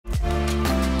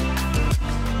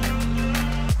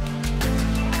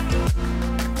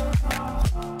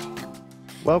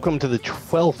Welcome to the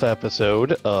 12th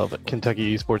episode of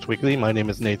Kentucky Esports Weekly. My name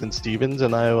is Nathan Stevens,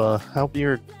 and I will help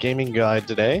your gaming guide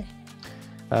today.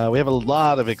 We have a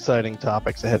lot of exciting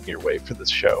topics ahead of your way for this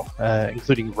show,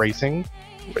 including racing,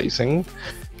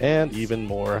 and even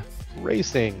more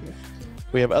racing.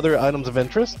 We have other items of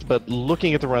interest, but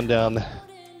looking at the rundown,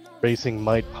 racing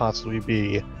might possibly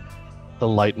be the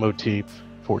leitmotif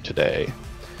for today.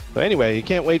 So anyway, you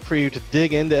can't wait for you to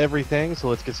dig into everything, so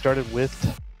let's get started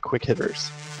with quick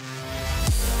hitters.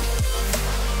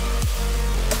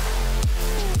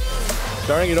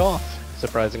 Starting it off,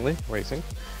 surprisingly, racing.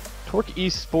 Torque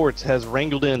Esports has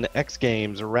wrangled in X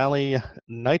Games, Rally,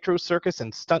 Nitro Circus,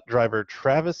 and stunt driver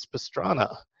Travis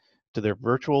Pastrana to their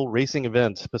virtual racing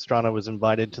event. Pastrana was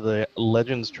invited to the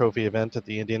Legends Trophy event at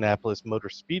the Indianapolis Motor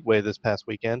Speedway this past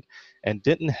weekend and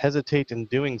didn't hesitate in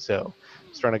doing so.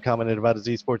 Pastrana commented about his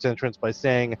esports entrance by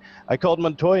saying, "I called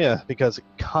Montoya because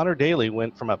Connor Daly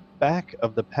went from a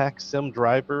back-of-the-pack sim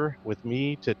driver with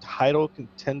me to title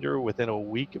contender within a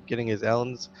week of getting his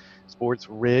Allen's Sports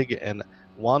rig, and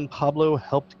Juan Pablo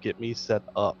helped get me set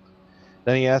up."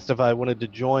 Then he asked if I wanted to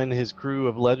join his crew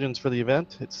of legends for the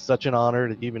event. It's such an honor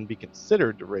to even be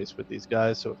considered to race with these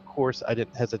guys, so of course I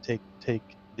didn't hesitate to take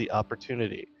the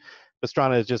opportunity.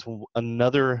 Pastrana is just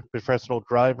another professional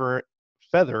driver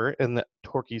feather in the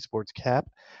Torque Esports cap.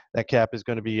 That cap is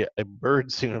going to be a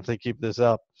bird soon if they keep this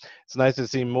up. It's nice to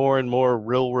see more and more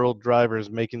real-world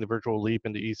drivers making the virtual leap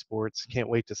into esports. Can't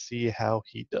wait to see how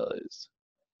he does.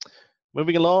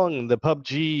 Moving along, the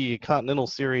PUBG Continental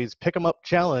Series Pick 'em Up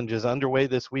Challenge is underway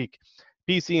this week.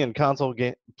 PC and console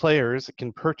players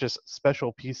can purchase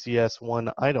special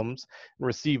PCS1 items and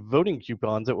receive voting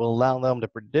coupons that will allow them to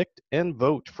predict and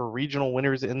vote for regional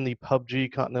winners in the PUBG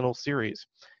Continental Series.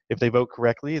 If they vote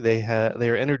correctly, they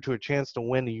are entered to a chance to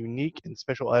win unique and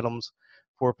special items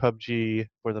for PUBG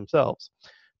for themselves.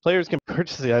 Players can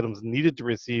purchase the items needed to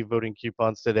receive voting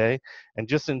coupons today and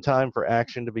just in time for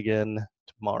action to begin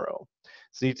tomorrow.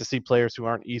 It's neat to see players who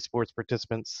aren't esports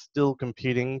participants still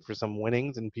competing for some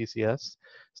winnings in PCS.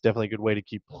 It's definitely a good way to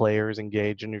keep players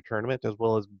engaged in your tournament as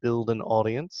well as build an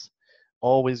audience.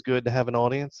 Always good to have an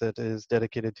audience that is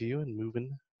dedicated to you and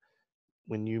moving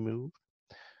when you move.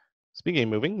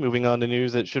 Speaking of moving on to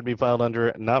news that should be filed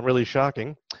under not really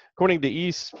shocking. According to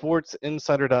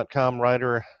esportsinsider.com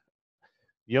writer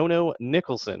Yono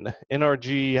Nicholson,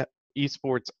 NRG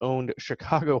Esports-owned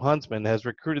Chicago Huntsman has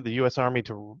recruited the U.S. Army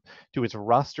to its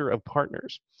roster of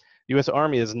partners. The U.S.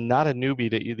 Army is not a newbie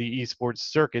to the esports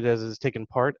circuit, as it has taken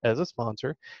part as a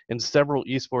sponsor in several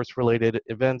esports-related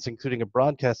events, including a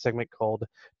broadcast segment called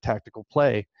Tactical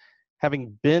Play.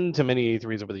 Having been to many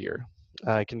E3s over the year,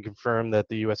 I can confirm that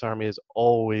the U.S. Army is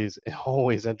always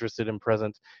interested and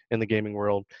present in the gaming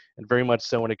world, and very much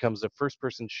so when it comes to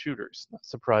first-person shooters. Not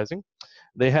surprising.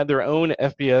 They had their own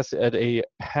FPS at a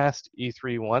past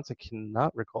E3 once. I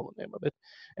cannot recall the name of it.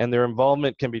 And their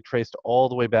involvement can be traced all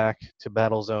the way back to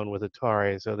Battlezone with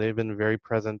Atari. So they've been very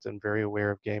present and very aware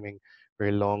of gaming for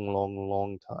a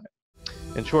long time.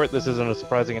 In short, this isn't a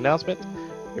surprising announcement.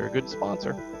 They're a good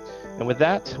sponsor. And with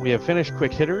that, we have finished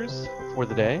quick hitters for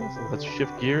the day. So let's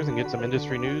shift gears and get some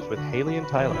industry news with Hailey and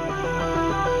Tyler.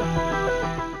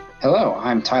 Hello,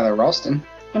 I'm Tyler Ralston.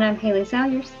 And I'm Hailey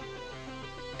Salyers.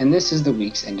 And this is the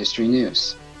week's industry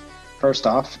news. First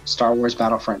off, Star Wars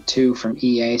Battlefront 2 from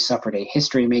EA suffered a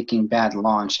history-making bad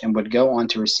launch and would go on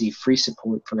to receive free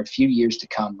support for a few years to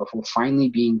come before finally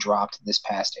being dropped this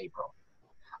past April.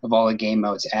 Of all the game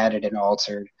modes added and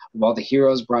altered, of all the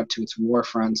heroes brought to its war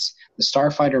fronts, the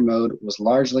Starfighter mode was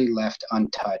largely left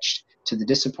untouched, to the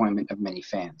disappointment of many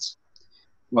fans.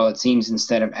 Well, it seems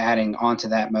instead of adding onto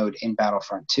that mode in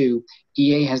Battlefront 2,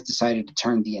 EA has decided to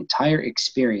turn the entire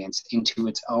experience into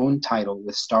its own title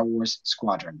with Star Wars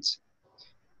Squadrons.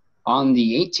 On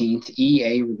the 18th,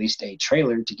 EA released a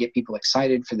trailer to get people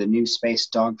excited for the new space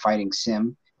dogfighting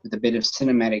sim, with a bit of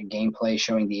cinematic gameplay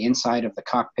showing the inside of the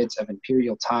cockpits of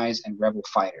Imperial TIEs and Rebel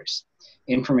fighters.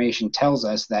 Information tells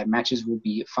us that matches will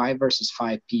be 5 versus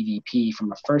 5 PvP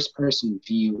from a first-person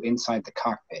view inside the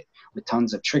cockpit, with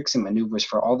tons of tricks and maneuvers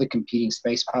for all the competing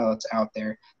space pilots out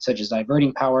there, such as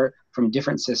diverting power from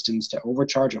different systems to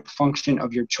overcharge a function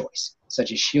of your choice,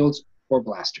 such as shields or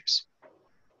blasters.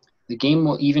 The game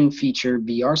will even feature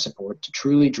VR support to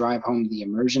truly drive home the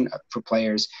immersion for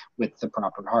players with the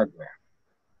proper hardware.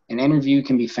 An interview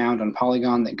can be found on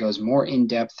Polygon that goes more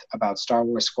in-depth about Star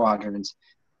Wars Squadrons,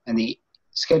 and the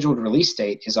scheduled release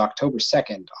date is October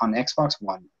 2nd on Xbox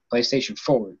One, PlayStation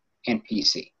 4, and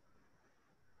PC.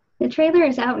 The trailer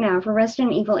is out now for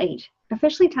Resident Evil 8.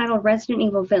 Officially titled Resident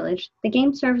Evil Village, the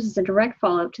game serves as a direct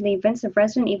follow-up to the events of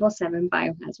Resident Evil 7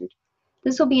 Biohazard.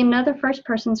 This will be another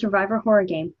first-person survivor horror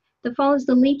game that follows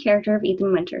the lead character of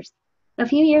Ethan Winters. A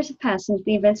few years have passed since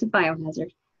the events of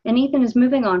Biohazard, and Ethan is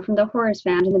moving on from the horrors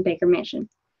found in the Baker Mansion.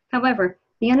 However,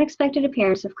 the unexpected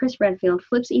appearance of Chris Redfield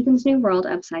flips Ethan's new world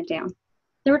upside down.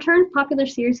 The return of popular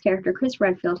series character Chris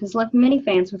Redfield has left many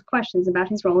fans with questions about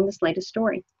his role in this latest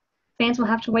story. Fans will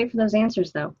have to wait for those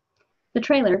answers, though. The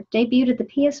trailer, debuted at the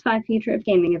PS5 Future of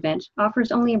Gaming event,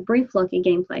 offers only a brief look at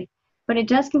gameplay, but it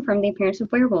does confirm the appearance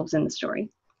of werewolves in the story.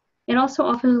 It also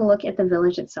offers a look at the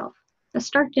village itself, a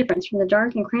stark difference from the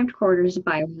dark and cramped corridors of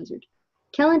Biohazard.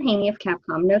 Kellen Haney of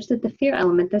Capcom notes that the fear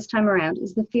element this time around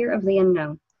is the fear of the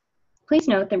unknown. Please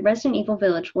note that Resident Evil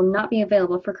Village will not be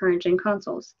available for current-gen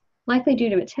consoles, likely due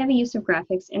to its heavy use of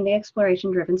graphics and the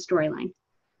exploration-driven storyline.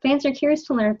 Fans are curious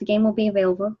to learn if the game will be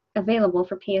available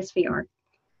for PSVR.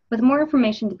 With more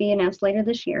information to be announced later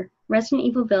this year, Resident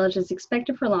Evil Village is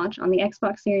expected for launch on the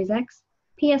Xbox Series X,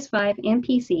 PS5, and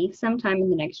PC sometime in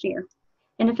the next year.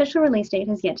 An official release date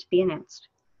has yet to be announced.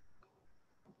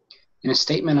 In a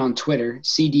statement on Twitter,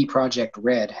 CD Projekt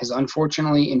Red has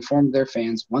unfortunately informed their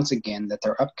fans once again that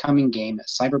their upcoming game,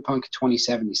 Cyberpunk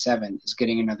 2077, is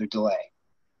getting another delay.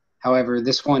 However,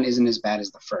 this one isn't as bad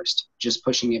as the first, just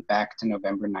pushing it back to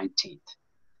November 19th.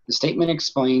 The statement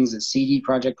explains that CD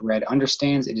Projekt Red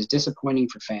understands it is disappointing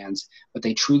for fans, but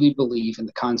they truly believe in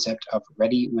the concept of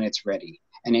ready when it's ready,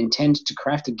 and intend to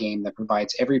craft a game that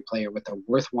provides every player with a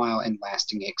worthwhile and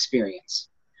lasting experience.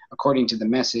 According to the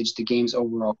message, the game's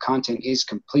overall content is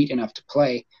complete enough to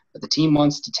play, but the team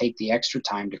wants to take the extra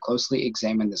time to closely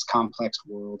examine this complex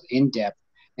world in depth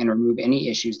and remove any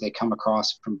issues they come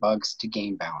across, from bugs to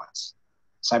game balance.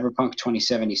 Cyberpunk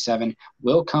 2077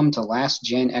 will come to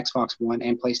last-gen Xbox One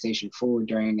and PlayStation 4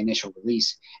 during initial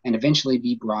release, and eventually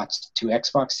be brought to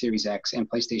Xbox Series X and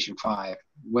PlayStation 5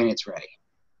 when it's ready.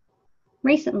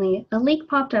 Recently, a leak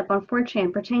popped up on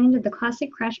 4chan pertaining to the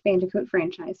classic Crash Bandicoot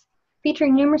franchise,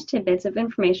 featuring numerous tidbits of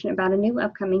information about a new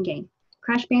upcoming game,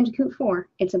 Crash Bandicoot 4,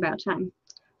 It's About Time.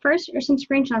 First are some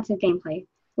screenshots of gameplay,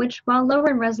 which, while lower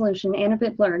in resolution and a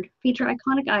bit blurred, feature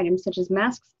iconic items such as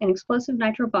masks and explosive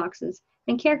nitro boxes,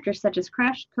 and characters such as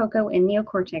Crash, Coco, and Neo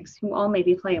Cortex, who all may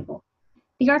be playable.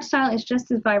 The art style is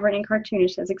just as vibrant and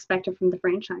cartoonish as expected from the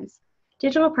franchise.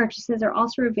 Digital purchases are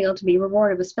also revealed to be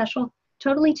rewarded with special,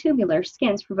 totally tubular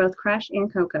skins for both Crash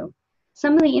and Coco.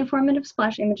 Some of the informative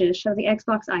splash images show the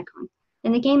Xbox icon,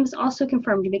 and the game is also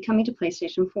confirmed to be coming to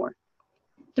PlayStation 4.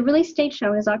 The release date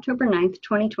shown is October 9th,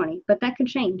 2020, but that could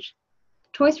change.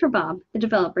 Toys for Bob, the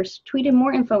developers, tweeted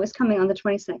more info is coming on the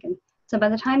 22nd, so by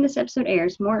the time this episode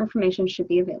airs, more information should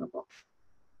be available.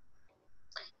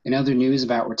 In other news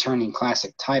about returning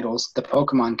classic titles, the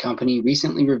Pokemon Company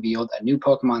recently revealed a new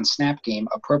Pokemon Snap game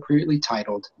appropriately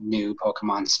titled New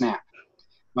Pokemon Snap.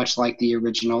 Much like the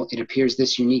original, it appears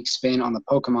this unique spin on the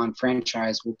Pokemon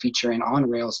franchise will feature an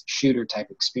on-rails shooter-type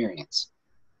experience.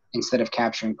 Instead of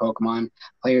capturing Pokemon,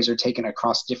 players are taken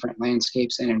across different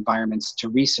landscapes and environments to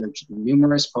research the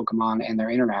numerous Pokemon and their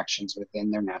interactions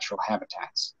within their natural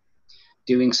habitats.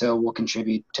 Doing so will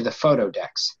contribute to the photo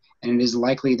decks, and it is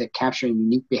likely that capturing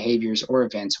unique behaviors or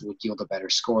events would yield a better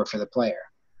score for the player.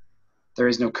 There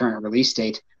is no current release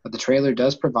date, but the trailer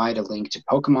does provide a link to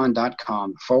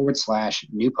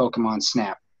Pokemon.com/New Pokemon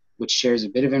Snap, which shares a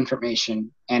bit of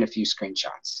information and a few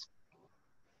screenshots.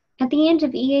 At the end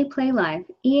of EA Play Live,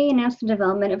 EA announced the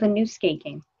development of a new Skate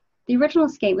game. The original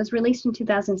Skate was released in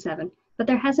 2007, but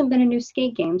there hasn't been a new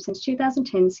Skate game since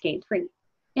 2010's Skate 3.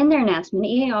 In their announcement,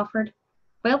 EA offered,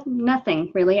 well,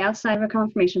 nothing really outside of a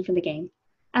confirmation for the game.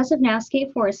 As of now,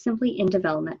 Skate 4 is simply in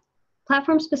development.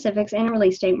 Platform specifics and a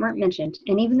release date weren't mentioned,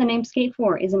 and even the name Skate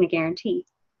 4 isn't a guarantee.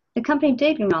 The company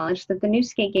did acknowledge that the new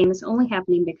Skate game is only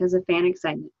happening because of fan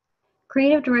excitement.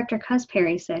 Creative director Cuz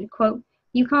Perry said, quote,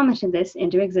 "You commented this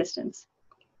into existence."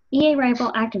 EA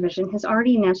rival Activision has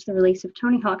already announced the release of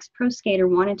Tony Hawk's Pro Skater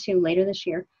 1 and 2 later this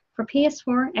year for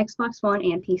PS4, Xbox One,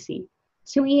 and PC,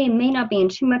 so EA may not be in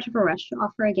too much of a rush to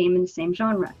offer a game in the same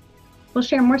genre. We'll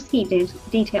share more Skate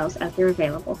details as they're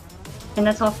available. And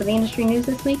that's all for the industry news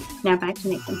this week. Now back to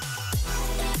Nathan.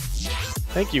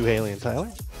 Thank you, Hailey and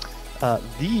Tyler.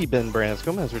 The Ben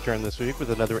Branscum has returned this week with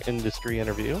another industry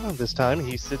interview. This time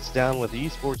he sits down with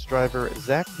esports driver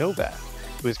Zack Novak,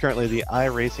 who is currently the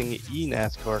iRacing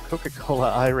eNASCAR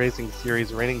Coca-Cola iRacing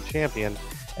Series reigning champion,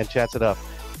 and chats it up.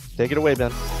 Take it away,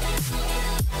 Ben.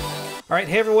 All right,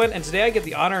 hey everyone, and today I get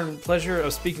the honor and pleasure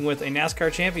of speaking with a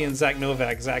NASCAR champion, Zack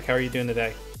Novak. Zack, how are you doing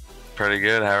today? Pretty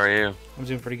good. How are you? I'm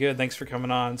doing pretty good. Thanks for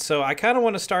coming on. So I kind of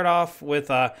want to start off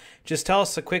with just tell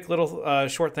us a quick little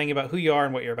short thing about who you are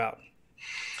and what you're about.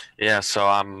 Yeah, so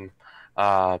I'm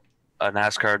a a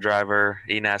NASCAR driver,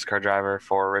 NASCAR driver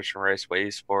for Richmond Raceway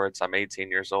Esports. I'm 18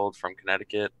 years old from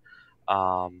Connecticut.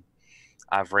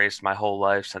 I've raced my whole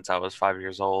life since I was 5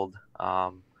 years old.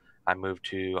 I moved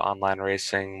to online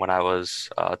racing when I was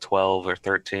 12 or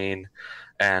 13,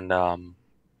 and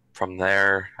from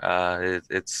there,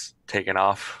 it's taken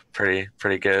off pretty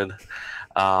good.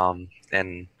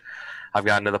 And I've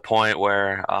gotten to the point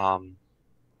where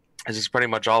this is pretty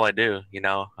much all I do.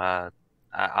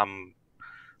 I'm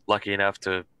lucky enough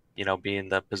to be in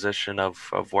the position of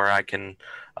where I can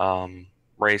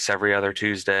race every other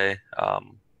Tuesday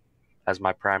as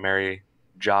my primary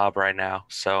job right now.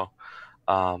 So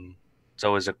it's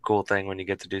always a cool thing when you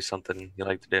get to do something you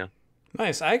like to do.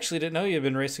 Nice. I actually didn't know you've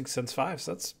been racing since 5,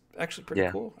 so that's actually pretty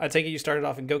cool. I take it you started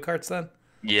off in go-karts then?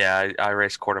 Yeah, I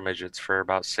raced quarter midgets for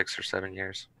about 6 or 7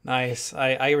 years. Nice.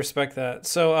 I respect that.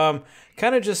 So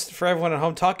kind of just for everyone at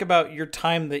home, talk about your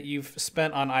time that you've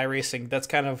spent on iRacing. That's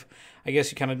kind of, I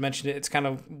guess you kind of mentioned it, it's kind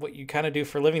of what you kind of do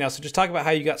for a living now. So just talk about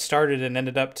how you got started and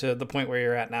ended up to the point where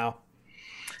you're at now.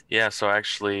 Yeah, so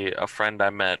actually a friend I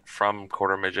met from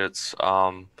quarter midgets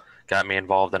got me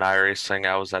involved in iRacing.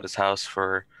 I was at his house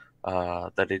for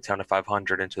the Daytona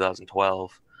 500 in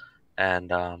 2012,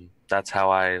 and that's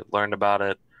how I learned about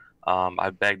it. I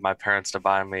begged my parents to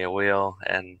buy me a wheel,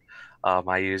 and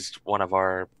I used one of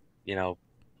our,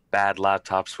 bad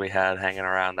laptops we had hanging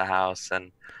around the house,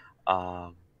 and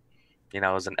it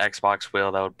was an Xbox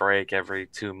wheel that would break every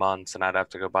 2 months, and I'd have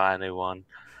to go buy a new one.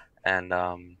 And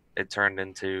it turned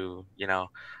into,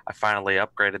 I finally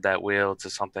upgraded that wheel to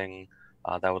something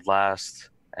that would last,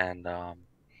 and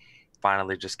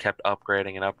finally just kept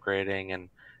upgrading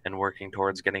and working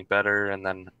towards getting better. And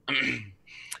then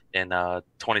in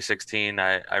 2016,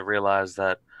 I realized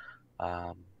that,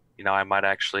 I might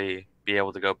actually be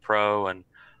able to go pro, and,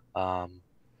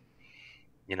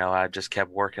 I just kept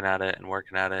working at it,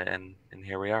 and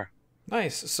here we are.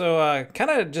 Nice. So kind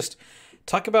of just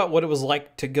talk about what it was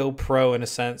like to go pro in a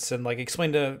sense, and like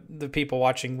explain to the people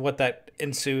watching what that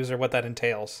ensues or what that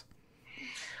entails.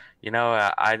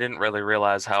 I didn't really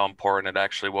realize how important it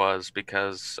actually was,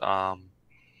 because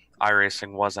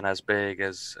iRacing wasn't as big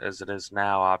as it is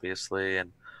now, obviously,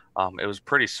 and it was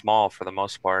pretty small for the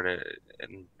most part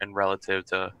in relative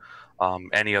to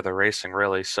any other racing,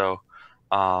 really. So,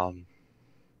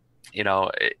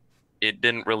 it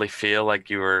didn't really feel like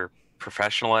you were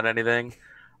professional at anything.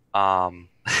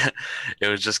 It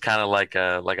was just kind of like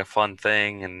a fun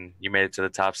thing, and you made it to the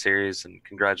top series, and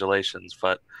congratulations.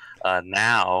 But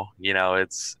now,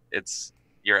 it's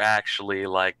you're actually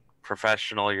like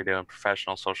professional. You're doing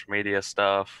professional social media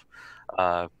stuff,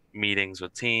 meetings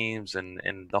with teams,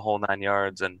 and the whole 9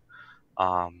 yards. And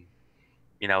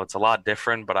it's a lot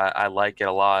different, but I like it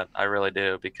a lot. I really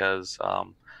do, because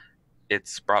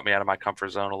it's brought me out of my comfort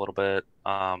zone a little bit.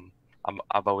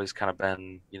 I've always kind of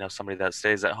been, somebody that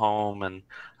stays at home, and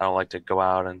I don't like to go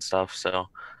out and stuff. So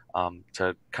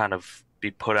to kind of be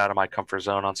put out of my comfort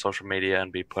zone on social media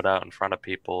and be put out in front of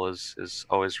people is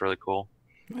always really cool.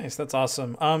 Nice. That's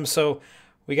awesome. So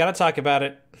we got to talk about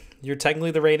it. You're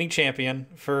technically the reigning champion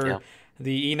for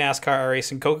the eNASCAR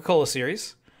Racing Coca-Cola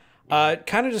Series.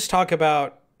 Kind of just talk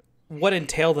about what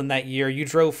entailed in that year. You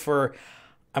drove for,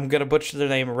 I'm going to butcher their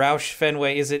name, Roush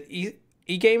Fenway. Is it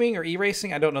e-gaming or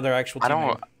e-racing? I don't know their actual team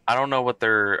name. I don't know what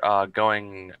they're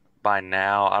going by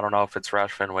now. I don't know if it's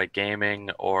Roush Fenway Gaming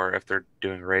or if they're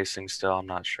doing racing still. I'm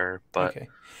not sure. But okay.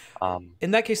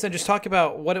 In that case, then just talk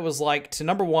about what it was like to,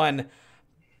 number one,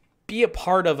 be a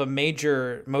part of a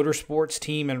major motorsports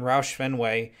team in Roush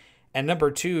Fenway, and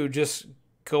number two, just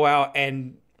go out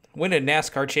and win a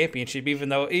NASCAR championship. Even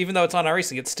though it's on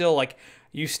iRacing, it's still like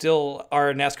you still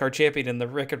are a NASCAR champion in the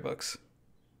record books.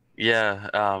 Yeah,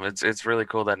 it's really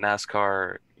cool that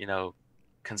NASCAR,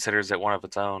 considers it one of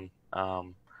its own.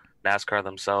 NASCAR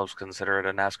themselves consider it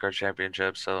a NASCAR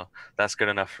championship, so that's good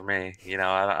enough for me.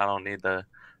 I don't need the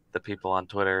people on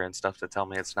Twitter and stuff to tell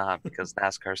me it's not, because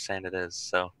NASCAR's saying it is.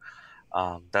 So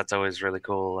that's always really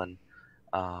cool. And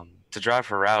to drive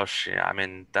for Roush, I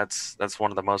mean, that's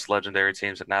one of the most legendary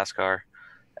teams at NASCAR.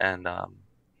 And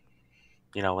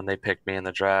when they picked me in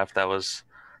the draft, that was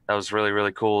really,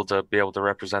 really cool to be able to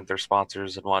represent their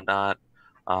sponsors and whatnot.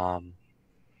 And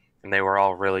they were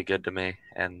all really good to me,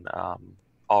 and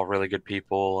all really good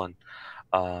people. And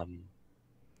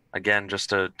again, just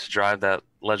to drive that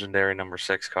legendary number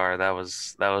 6 car, that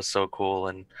was so cool.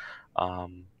 And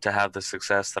to have the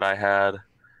success that I had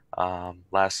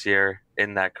last year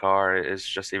in that car is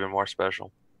just even more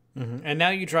special. Mm-hmm. And now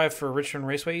you drive for Richmond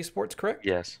Raceway Esports, correct?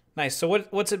 Yes. Nice. So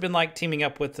what's it been like teaming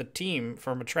up with a team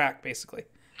from a track, basically?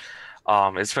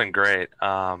 It's been great.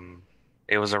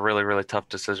 it was a really, really tough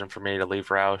decision for me to leave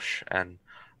Roush, and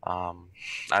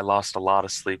I lost a lot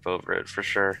of sleep over it for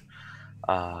sure.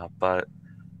 But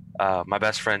my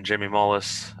best friend Jimmy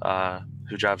Mullis,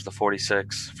 who drives the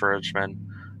 46 for Richmond,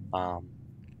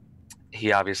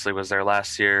 he obviously was there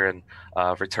last year and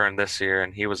returned this year,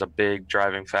 and he was a big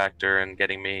driving factor in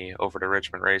getting me over to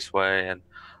Richmond Raceway. And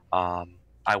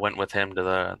I went with him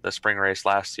to the spring race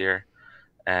last year,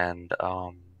 and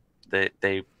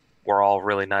they were all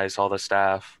really nice, all the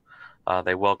staff.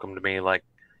 They welcomed me like,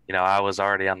 I was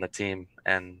already on the team,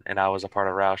 and I was a part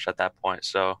of Roush at that point.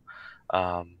 So,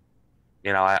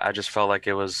 I just felt like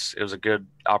it was a good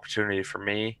opportunity for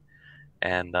me,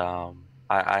 and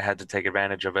I had to take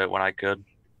advantage of it when I could.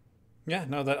 Yeah,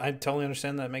 no, that I totally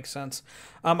understand. That makes sense.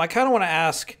 I kind of want to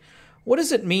ask, what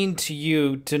does it mean to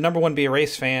you to, number one, be a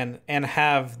race fan and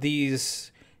have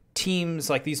these teams,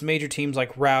 like these major teams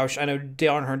like Roush? I know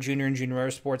Dale Earnhardt Jr. and Junior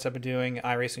Motorsports have been doing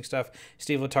iRacing stuff,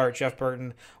 Steve Letarte, Jeff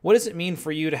Burton. What does it mean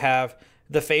for you to have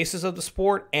the faces of the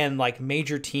sport and like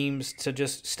major teams to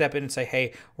just step in and say,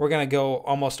 hey, we're going to go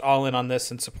almost all in on this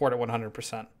and support it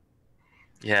 100%?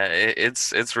 Yeah,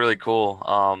 it's really cool.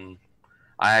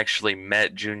 I actually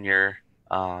met Junior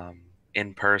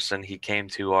in person. He came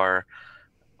to our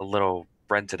little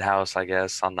rented house, I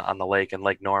guess, on the lake in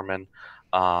Lake Norman.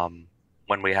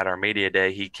 When we had our media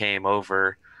day, he came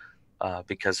over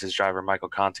because his driver Michael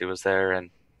Conti was there,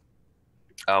 and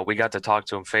we got to talk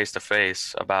to him face to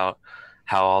face about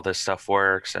how all this stuff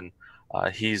works. And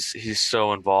he's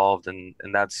so involved, and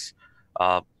that's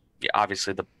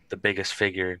obviously the biggest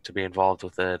figure to be involved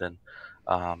with it. And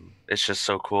it's just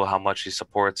so cool how much he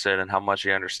supports it and how much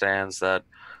he understands that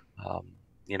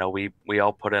we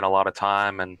all put in a lot of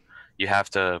time, and you have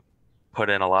to put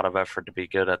in a lot of effort to be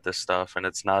good at this stuff. And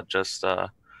it's not just an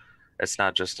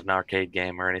arcade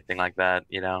game or anything like that,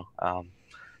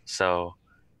 so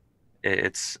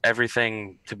it's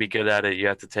everything. To be good at it, you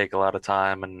have to take a lot of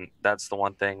time, and that's the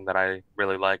one thing that I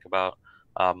really like about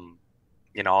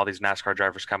all these NASCAR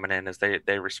drivers coming in, is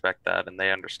they respect that, and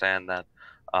they understand that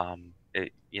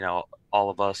all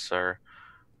of us are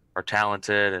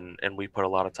talented, and we put a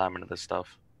lot of time into this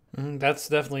stuff. That's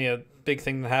definitely a big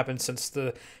thing that happened since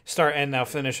the start and now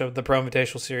finish of the Pro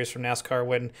Invitational Series from NASCAR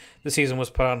when the season was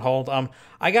put on hold.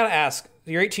 I got to ask,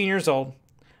 you're 18 years old.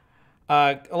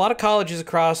 A lot of colleges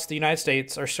across the United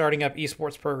States are starting up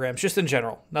esports programs, just in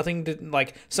general. Nothing to,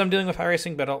 like some dealing with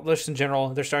iRacing, but just in general,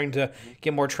 they're starting to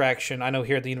get more traction. I know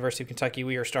here at the University of Kentucky,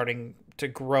 we are starting to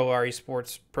grow our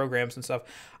esports programs and stuff.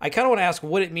 I kind of want to ask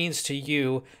what it means to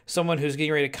you, someone who's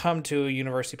getting ready to come to a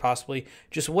university possibly,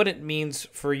 just what it means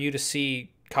for you to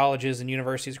see colleges and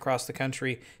universities across the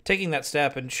country taking that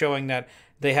step and showing that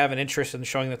they have an interest and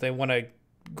showing that they want to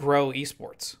grow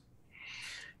esports.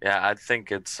 Yeah, I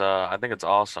think it's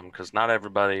awesome, because not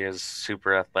everybody is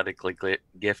super athletically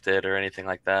gifted or anything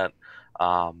like that.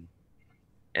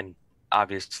 And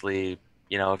obviously,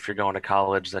 if you're going to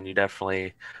college, then you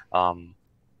definitely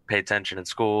pay attention in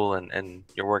school, and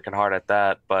you're working hard at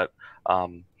that. But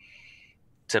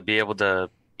to be able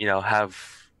to, have,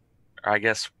 or I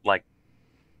guess, like,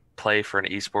 play for an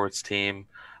esports team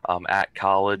at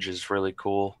college is really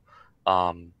cool,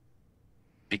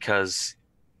 because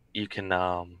you can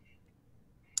kind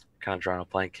of drawing a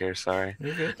blank here, sorry.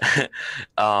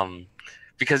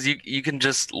 Because you can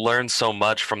just learn so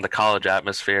much from the college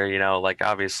atmosphere, like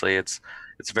obviously it's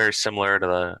very similar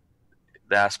to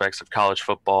the aspects of college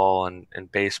football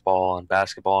and baseball and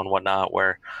basketball and whatnot,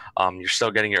 where you're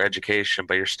still getting your education,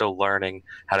 but you're still learning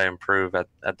how to improve at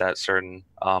that certain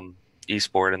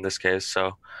esport in this case.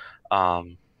 So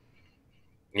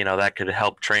that could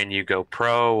help train you go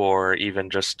pro, or even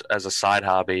just as a side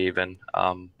hobby, even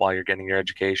while you're getting your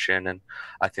education. And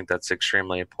I think that's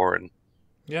extremely important.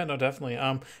 Yeah, no, definitely.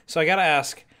 So I got to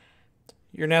ask,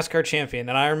 you're NASCAR champion,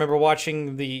 and I remember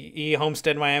watching the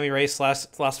Homestead Miami race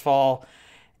last fall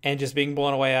and just being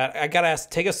blown away at. I got to ask,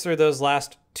 take us through those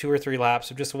last 2 or 3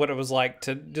 laps of just what it was like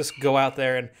to just go out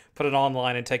there and put it all on the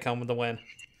line and take home with the win.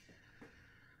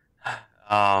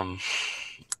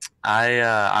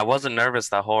 I wasn't nervous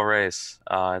that whole race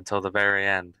until the very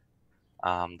end.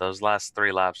 Those last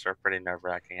 3 laps are pretty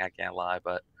nerve-wracking, I can't lie,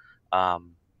 but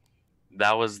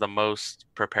that was the most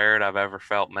prepared I've ever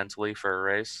felt mentally for a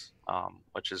race,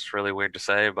 which is really weird to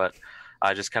say, but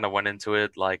I just kind of went into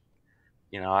it like,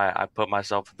 I put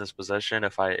myself in this position.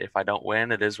 If I don't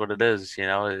win, it is what it is.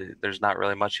 There's not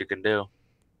really much you can do.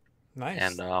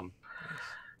 Nice. And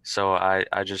so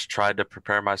I just tried to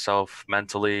prepare myself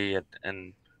mentally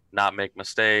and not make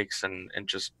mistakes and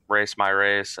just race my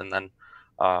race. And then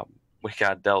we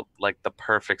got dealt like the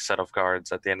perfect set of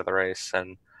cards at the end of the race.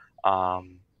 And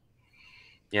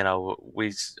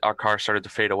our car started to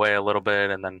fade away a little bit,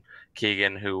 and then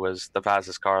Keegan, who was the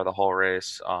fastest car the whole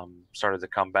race, started to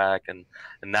come back, and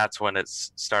that's when it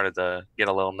started to get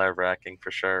a little nerve-wracking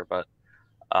for sure. But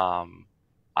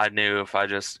I knew if I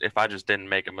just didn't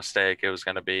make a mistake, it was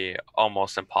going to be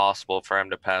almost impossible for him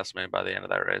to pass me by the end of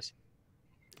that race.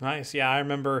 Nice. Yeah, I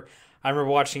remember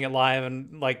watching it live,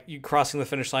 and like you crossing the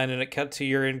finish line, and it cut to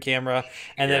your in camera,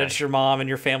 and then it's your mom and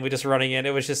your family just running in.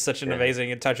 It was just such an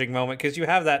amazing and touching moment, because you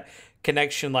have that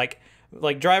connection, like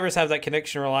drivers have that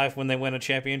connection in real life when they win a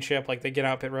championship, like they get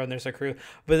out pit road and there's a crew,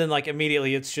 but then like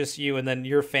immediately it's just you, and then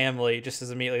your family just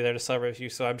is immediately there to celebrate with you.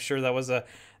 So I'm sure that was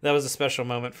a special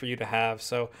moment for you to have.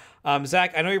 So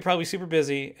Zach, I know you're probably super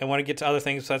busy and want to get to other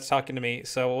things besides talking to me,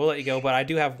 so we'll let you go, but I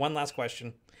do have one last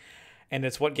question. And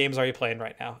it's, what games are you playing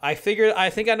right now? I think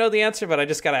I know the answer, but I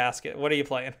just got to ask it. What are you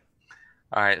playing?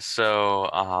 All right. So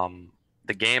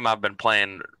the game I've been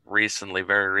playing recently,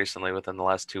 very recently, within the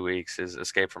last 2 weeks, is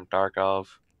Escape from Tarkov.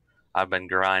 I've been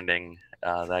grinding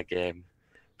that game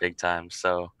big time.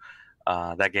 So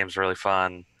that game's really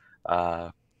fun.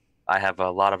 I have a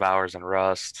lot of hours in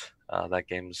Rust. That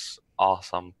game's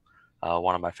awesome.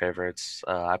 One of my favorites.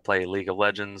 I play League of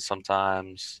Legends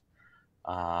sometimes.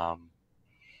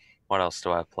 What else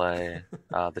do I play?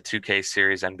 The 2K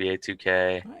series, NBA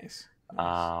 2K. Nice.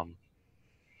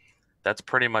 That's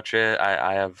pretty much it.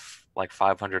 I have like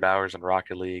 500 hours in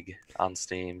Rocket League on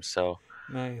Steam. So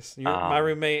nice. My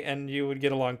roommate and you would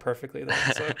get along perfectly then.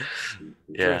 So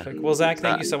yeah. Terrific. Well, Zach,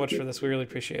 thank you so much for this. We really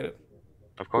appreciate it.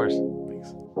 Of course.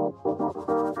 Thanks.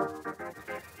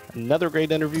 Another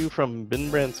great interview from Ben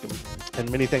Branscum,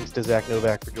 and many thanks to Zack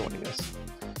Novak for joining us.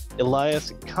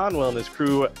 Elias, Conwell, and his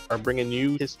crew are bringing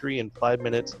you History in 5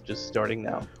 minutes, just starting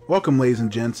now. Welcome, ladies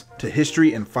and gents, to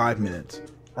History in 5 minutes.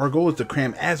 Our goal is to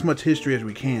cram as much history as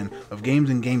we can of games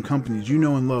and game companies you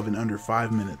know and love in under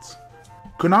 5 minutes.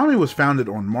 Konami was founded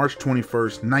on March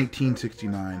 21st,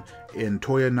 1969 in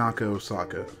Toyonaka,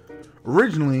 Osaka.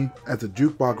 Originally as a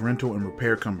jukebox rental and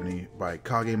repair company by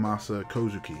Kagemasa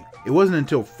Kozuki. It wasn't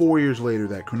until 4 years later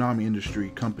that Konami Industry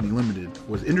Company Limited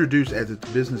was introduced as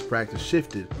its business practice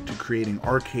shifted to creating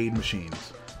arcade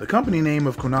machines. The company name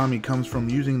of Konami comes from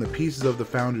using the pieces of the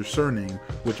founder's surname,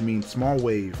 which means small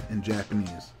wave in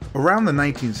Japanese. Around the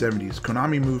 1970s,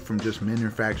 Konami moved from just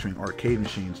manufacturing arcade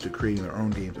machines to creating their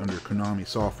own games under Konami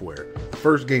software. The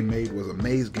first game made was a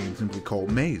maze game simply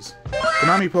called Maze.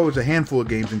 Konami published a handful of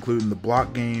games including the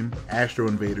Block game, Astro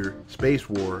Invader, Space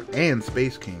War, and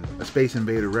Space King, a Space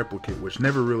Invader replicate which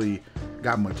never really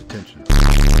got much attention.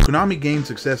 Konami gained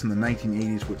success in the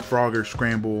 1980s with Frogger,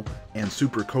 Scramble, and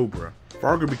Super Cobra.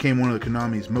 Frogger became one of the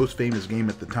Konami's most famous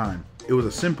games at the time. It was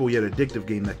a simple yet addictive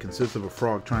game that consists of a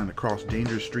frog trying to cross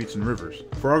dangerous streets and rivers.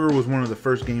 Frogger was one of the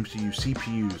first games to use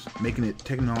CPUs, making it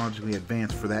technologically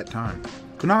advanced for that time.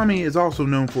 Konami is also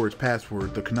known for its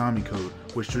password, the Konami Code,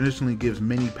 which traditionally gives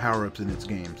many power-ups in its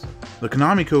games. The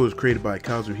Konami Code was created by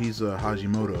Kazuhisa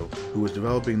Hashimoto, who was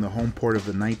developing the home port of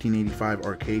the 1985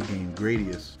 arcade game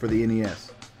Gradius for the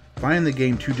NES. Finding the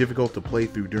game too difficult to play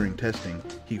through during testing,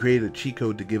 he created a cheat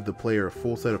code to give the player a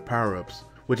full set of power-ups,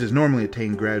 which is normally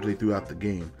attained gradually throughout the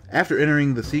game. After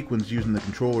entering the sequence using the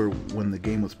controller when the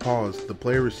game was paused, the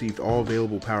player received all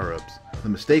available power-ups. The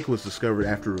mistake was discovered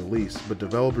after release, but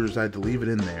developers decided to leave it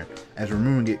in there, as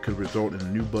removing it could result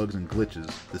in new bugs and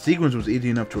glitches. The sequence was easy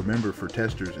enough to remember for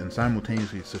testers and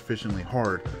simultaneously sufficiently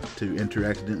hard to enter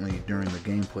accidentally during the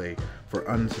gameplay for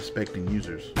unsuspecting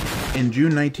users. In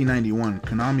June 1991,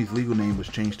 Konami's legal name was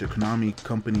changed to Konami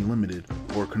Company Limited,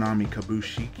 or Konami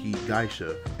Kabushiki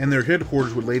Gaisha, and their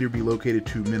headquarters would later be located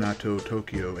to Minato,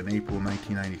 Tokyo in April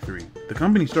 1993. The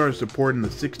company started supporting the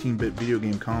 16-bit video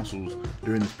game consoles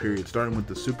during this period, starting with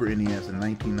the Super NES in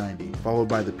 1990, followed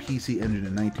by the PC Engine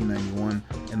in 1991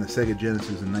 and the Sega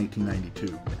Genesis in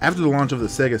 1992. After the launch of the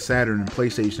Sega Saturn and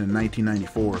PlayStation in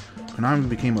 1994, Konami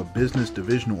became a business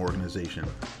divisional organization,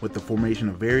 with the formation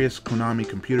of various Konami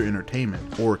Computer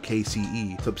Entertainment, or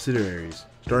KCE, subsidiaries,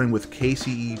 starting with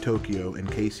KCE Tokyo and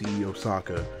KCE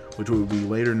Osaka, which would be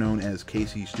later known as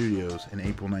KCE Studios in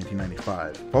April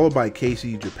 1995, followed by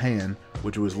KCE Japan,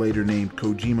 which was later named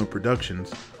Kojima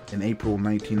Productions, in April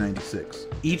 1996.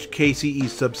 Each KCE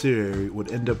subsidiary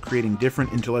would end up creating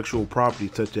different intellectual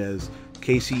property such as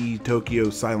KCE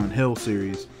Tokyo's Silent Hill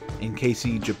series and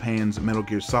KCE Japan's Metal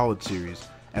Gear Solid series,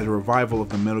 as a revival of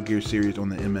the Metal Gear series on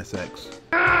the MSX.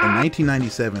 In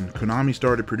 1997, Konami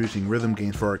started producing rhythm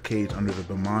games for arcades under the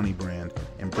Bimani brand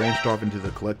and branched off into the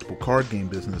collectible card game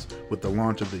business with the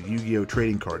launch of the Yu-Gi-Oh!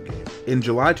 Trading card game. In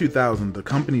July 2000, the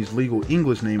company's legal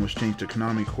English name was changed to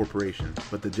Konami Corporation,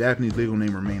 but the Japanese legal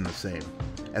name remained the same.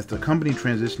 As the company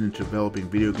transitioned into developing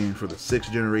video games for the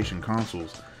 6th generation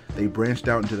consoles, they branched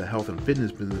out into the health and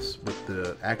fitness business with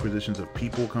the acquisitions of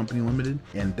People Company Limited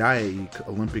and Daiei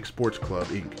Olympic Sports Club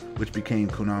Inc., which became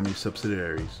Konami's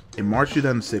subsidiaries. In March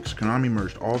 2006, Konami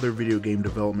merged all their video game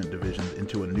development divisions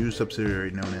into a new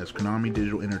subsidiary known as Konami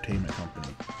Digital Entertainment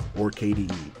Company, or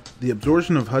KDE. The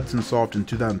absorption of Hudson Soft in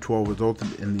 2012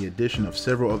 resulted in the addition of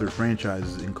several other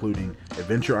franchises including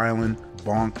Adventure Island,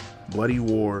 Bonk, Bloody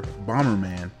War,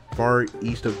 Bomberman, Far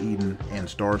East of Eden, and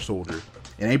Star Soldier.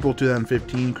 In April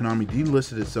 2015, Konami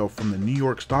delisted itself from the New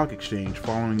York Stock Exchange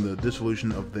following the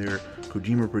dissolution of their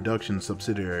Kojima Productions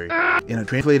subsidiary. In a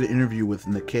translated interview with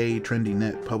Nikkei Trendy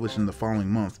Net published in the following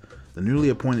month, the newly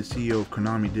appointed CEO of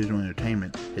Konami Digital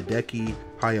Entertainment, Hideki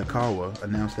Hayakawa,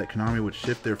 announced that Konami would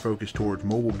shift their focus towards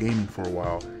mobile gaming for a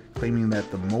while, claiming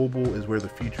that the mobile is where the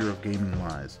future of gaming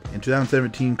lies. In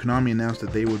 2017, Konami announced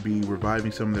that they would be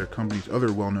reviving some of their company's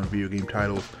other well-known video game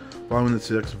titles following the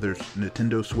success of their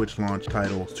Nintendo Switch launch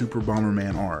title, Super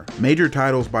Bomberman R. Major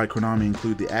titles by Konami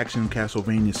include the action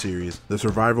Castlevania series, the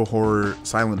survival horror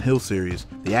Silent Hill series,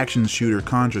 the action shooter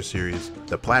Contra series,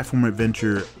 the platform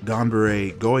adventure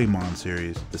Ganbare Goemon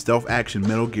series, the stealth action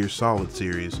Metal Gear Solid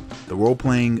series, the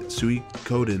role-playing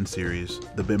Suikoden series,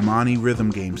 the Bimani rhythm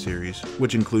game series,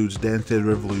 which includes Dance Dance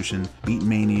Revolution, Beat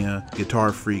Mania,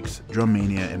 Guitar Freaks, Drum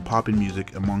Mania, and Poppin'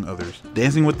 Music, among others,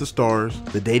 Dancing with the Stars,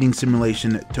 the dating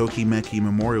simulation Tokimeki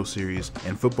Memorial Series,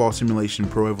 and football simulation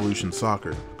Pro Evolution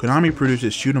Soccer. Konami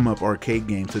produces shoot-'em-up arcade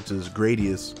games such as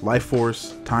Gradius, Life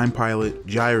Force, Time Pilot,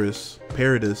 Gyrus,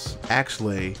 Paradis,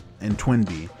 Axlay, and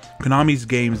Twinbee. Konami's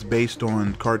games based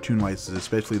on cartoon licenses,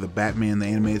 especially the Batman the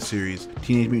Animated Series,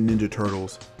 Teenage Mutant Ninja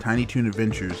Turtles, Tiny Toon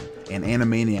Adventures, and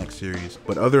Animaniacs series,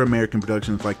 but other American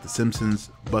productions like The Simpsons,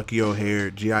 Bucky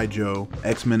O'Hare, G.I. Joe,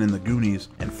 X-Men and the Goonies,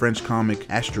 and French comic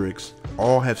Asterix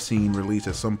all have seen released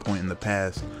at some point in the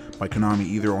past by Konami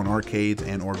either on arcades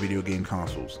and or video game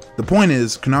consoles. The point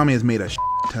is, Konami has made a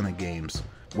ton of games.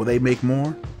 Will they make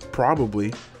more?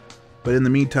 Probably. But in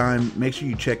the meantime, make sure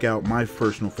you check out my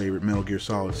personal favorite Metal Gear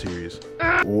Solid series.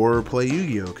 Or play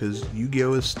Yu-Gi-Oh! Because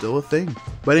Yu-Gi-Oh! Is still a thing.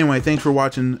 But anyway, thanks for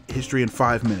watching History in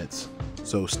 5 minutes.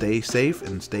 So stay safe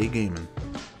and stay gaming.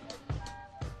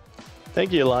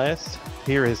 Thank you, Elias.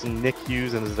 Here is Nick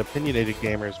Hughes and his opinionated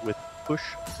gamers with Push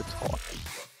to Talk.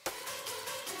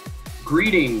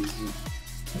 Greetings,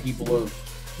 people of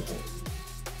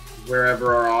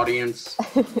wherever our audience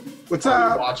What's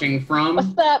are up? watching from.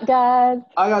 What's up, guys?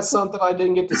 I got something I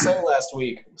didn't get to say last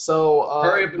week. So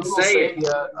Hurry up and Google say it.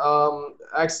 Stadia,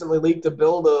 accidentally leaked a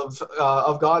build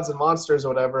of Gods and Monsters or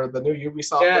whatever, the new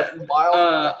Ubisoft Yeah,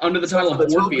 file. under the title For of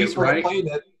the 2 Orpheus, people that right? played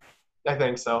it, I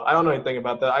think so. I don't know anything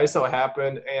about that. I just know it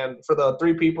happened. And for the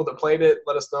 3 people that played it,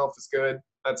 let us know if it's good.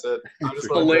 That's it. I just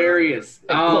wanted to- Hilarious.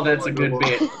 Oh, that's a good Google.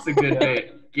 bit. It's a good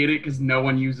bit. Get it? Because no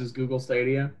one uses Google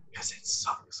Stadia. Yes, it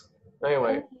sucks.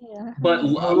 Anyway, Yeah. But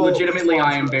Google legitimately,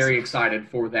 I am sponsors. very excited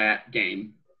for that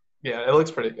game. yeah, it looks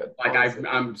pretty good. Like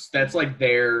I'm that's like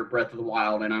their Breath of the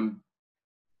Wild, and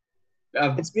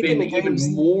I've And speaking been of even games-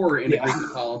 more into yeah. Greek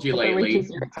mythology If it lately. reaches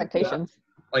your expectations.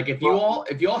 Like if you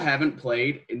all haven't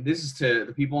played, and this is to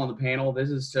the people on the panel,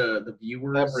 this is to the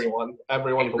viewers,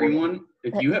 Everyone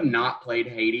if you have not played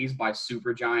Hades by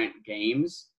Supergiant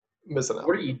Games, missing out.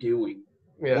 what are you doing?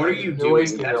 Yeah, What are you you're doing?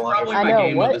 wasting That's your life. probably I my know.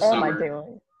 game What of the am I summer.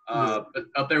 doing? But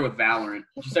up there with Valorant.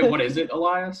 Did you say what is it,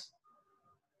 Elias?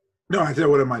 No, I said,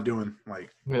 what am I doing? Like,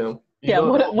 Yeah. Yeah,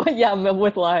 what? Yeah, I'm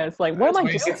with Elias. Like, what am I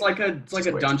doing? It's like a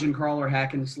Just dungeon crawler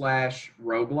hack and slash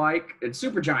roguelike. It's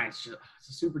Supergiant.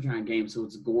 It's a Supergiant game, so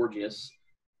it's gorgeous.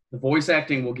 The voice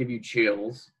acting will give you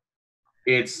chills.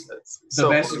 It's the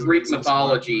best Greek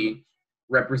mythology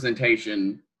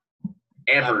representation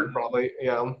ever. Probably,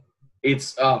 yeah.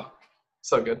 It's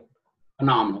So good.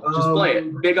 phenomenal. Just play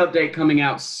it. Big update coming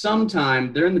out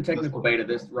sometime. They're in the technical beta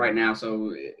this right now,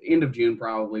 so end of June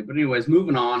probably. But anyways,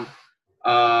 moving on.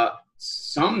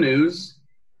 Some news,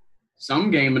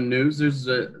 some gaming news. There's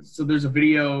a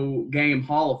video game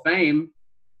Hall of Fame,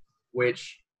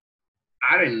 which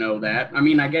I didn't know that. I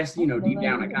mean, I guess deep down I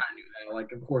kind of knew that.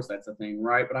 Like, of course that's a thing,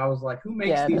 right? But I was like, who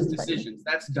makes these that's decisions?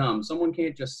 That's dumb. Someone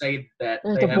can't just say that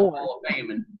There's they the have a board. Hall of Fame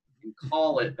and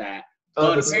call it that. The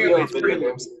But CEO apparently of video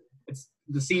games. it's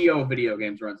the CEO of video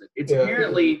games runs it. It's Yeah.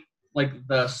 apparently like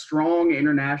the strong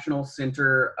international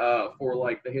center for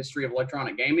like the history of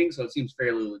electronic gaming, so it seems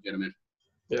fairly legitimate.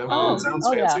 Yeah, Sounds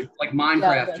fancy. Like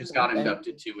Minecraft that's just got okay.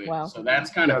 inducted to it, Wow. so that's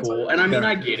kind of That's cool. right. And I mean, Yeah.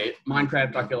 I get it.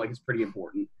 Minecraft, I feel like is pretty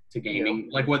important to gaming.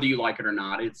 Like whether you like it or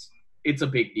not, it's a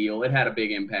big deal. It had a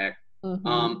big impact.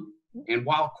 Mhm. And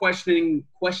while questioning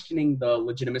the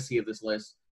legitimacy of this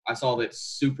list, I saw that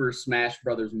Super Smash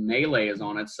Brothers Melee is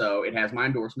on it, so it has my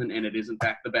endorsement, and it is in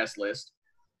fact the best list.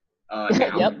 Now,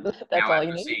 Yep, that's now all you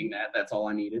after need. seeing that, that's all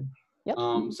I needed. Yep.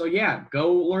 So yeah,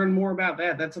 go learn more about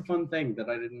that. That's a fun thing that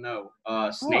I didn't know.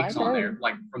 Snake's on there, heard.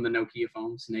 like from the Nokia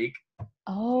phone, Snake.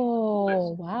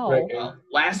 Oh, wow. Right.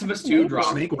 Last of Us 2 dropped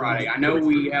Snake was Friday. on I know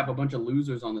we have a bunch of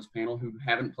losers on this panel who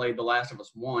haven't played The Last of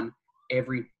Us 1.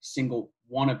 Every single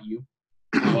one of you.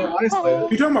 Well, honestly,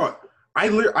 You talking about? I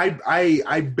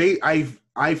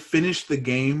finished the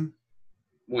game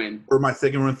When? or my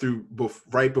second run through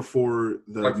right before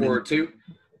the Right before 2?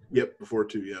 Yep, before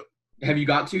 2. Yep, Have you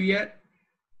got 2 yet?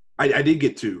 I did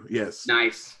get 2. Yes.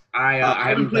 Nice. I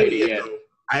haven't played it yet. Though.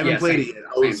 I haven't played it yet.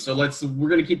 Same. So we're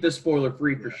gonna keep this spoiler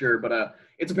free for sure. But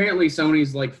it's apparently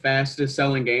Sony's like fastest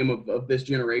selling game of this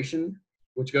generation,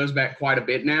 which goes back quite a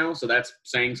bit now. So that's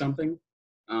saying something.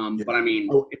 But I mean,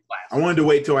 it's I wanted to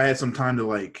wait till I had some time to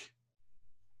like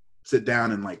sit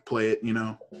down and like play it. You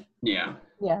know. Yeah.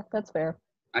 Yeah, that's fair.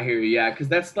 I hear you. Yeah, because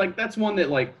that's one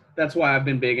that that's why I've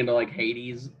been big into like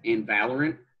Hades and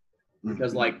Valorant.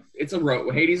 Because like it's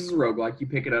Hades is a roguelike. You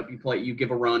pick it up, you play, you give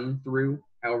a run through,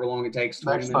 however long it takes.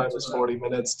 20 max time minutes. is 40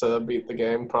 minutes to beat the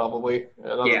game, probably. And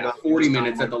other than Yeah, that, you 40 just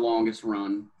minutes time at the longest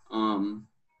run. And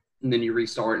then you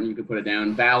restart and you can put it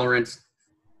down. Valorant's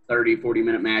 30,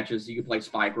 40-minute matches. You can play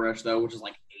Spike Rush though, which is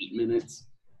like 8 minutes.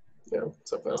 Yeah,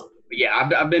 so fast. But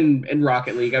yeah, I've been in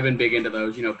Rocket League. I've been big into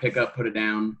those. You know, pick up, put it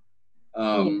down.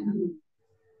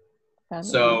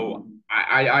 So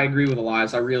I agree with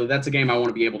Elias. That's a game I want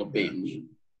to be able to binge.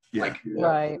 Yeah. Like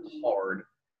Right. hard.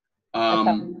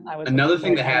 I was Another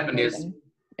thing that happened is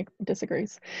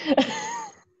disagrees.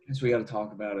 guess we got to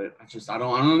talk about it. I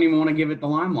don't even want to give it the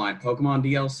limelight. Pokemon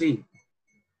DLC.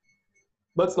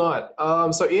 Let's not.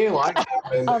 So EA Live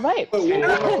happened. All right.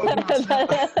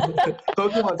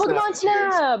 Pokemon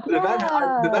Snap. Did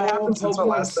that happen since our Pokemon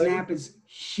last thing? Snap is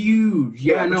huge.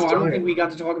 Yeah, Yeah, no, it's I don't giant. think we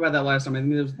got to talk about that last time. I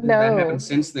think that No. happened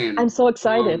since then. I'm so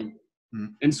excited.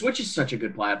 And Switch is such a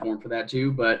good platform for that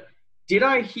too. But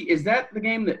is that the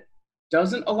game that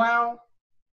doesn't allow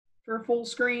for a full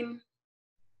screen?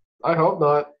 I hope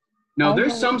not. No, I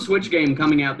there's hope- some Switch game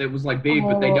coming out that was like big,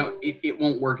 but they don't. It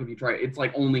won't work if you try it. It's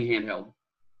like only handheld.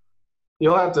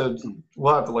 We'll have to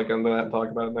look into that and talk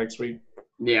about it next week.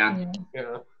 Yeah.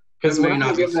 Yeah. Because It may whatever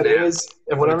not be game that Snap, is,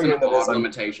 and whatever It's game an that is, odd I'm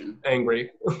limitation. angry.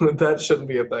 That shouldn't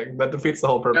be a thing. That defeats the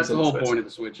whole purpose That's the of whole Switch. point of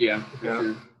the Switch. Yeah. for Yeah.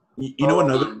 sure. You know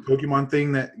another Pokemon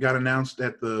thing that got announced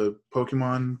at the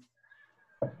Pokemon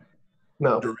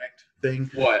No. Direct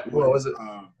thing? What? What was it?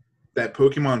 That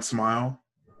Pokemon Smile.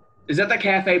 Is that the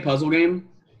cafe puzzle game?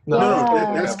 No,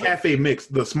 Yeah. that's Cafe Mix.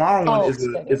 The Smile one Oh,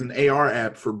 is an AR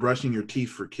app for brushing your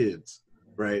teeth for kids,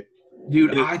 right?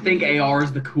 Dude, I think AR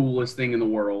is the coolest thing in the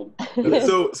world.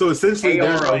 So essentially,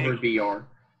 there's AR like, over VR.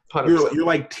 100%. your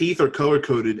like teeth are color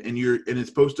coded, and it's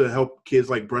supposed to help kids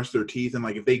like brush their teeth, and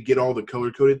like if they get all the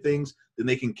color coded things, then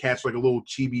they can catch like a little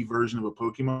chibi version of a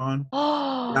Pokemon.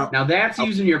 Now that's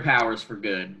using your powers for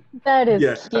good. That is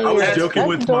Yeah, cute. I was That's joking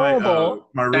with my adorable.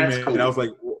 my That's roommate, cool. and I was like,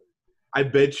 I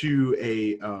bet you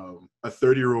a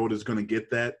 30-year-old is gonna get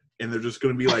that, and they're just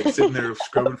gonna be like sitting there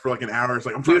scrubbing for like an hour. It's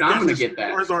like I'm trying Dude, to I'm gonna catch get this.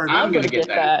 that. Powers aren't I'm out gonna yet. get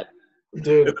that.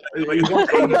 Dude, Like,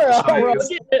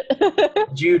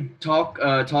 Jude,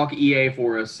 talk EA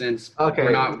for us since Okay.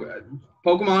 we're not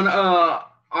Pokemon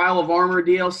Isle of Armor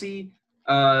DLC.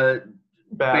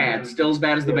 Bad. Still as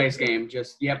bad as the base game.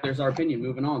 Just there's our opinion.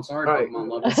 Moving on. Sorry, All right. Pokemon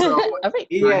lovers. So All right. Not good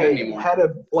EA anymore. had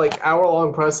a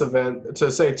hour-long press event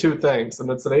to say two things, and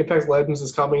it's that Apex Legends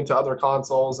is coming to other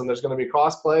consoles, and there's going to be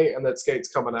crossplay, and that Skate's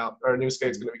coming out, or a new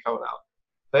Skate's going to be coming out.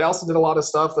 They also did a lot of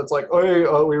stuff that's like, hey,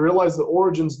 we realize the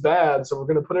Origin's bad, so we're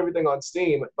going to put everything on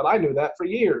Steam. But I knew that for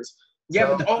years.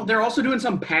 Yeah, So- but they're also doing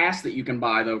some pass that you can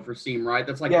buy though for Steam, right?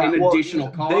 That's like Yeah, an well, additional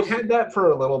cost. They've had that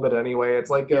for a little bit anyway. It's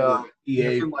like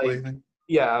EA you can, play thing.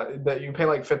 that you pay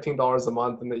like $15 a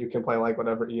month, and that you can play like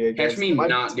whatever EA games. Catch me It might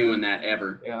not be- doing that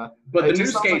ever. Yeah, But It the new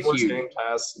just sounds like Skate's worse huge. Game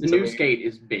Pass The to new me. Skate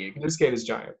is big. New Skate is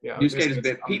giant. Yeah, New Skate is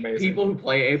Skate's big. amazing. People who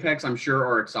play Apex, I'm sure,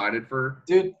 are excited for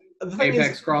Dude, the thing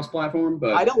Apex is, cross-platform,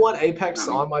 but I don't want Apex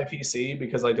I mean- on my PC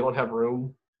because I don't have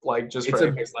room, just It's for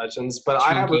a Apex Legends. But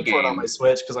I have chunky room for it on game. my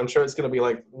Switch because I'm sure it's going to be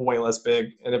like way less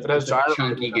big. And if it has It's a gyro,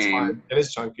 chunky that's game. fine. It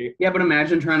is chunky. yeah, but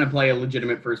imagine trying to play a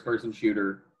legitimate first-person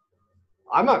shooter.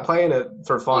 I'm not playing it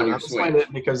for On fun. your I'm just playing Switch.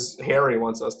 it because Harry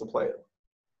wants us to play it.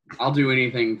 I'll do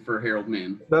anything for Harold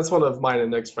Min. That's one of mine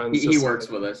and Nick's friends. He works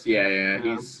with us. Yeah.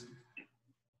 He's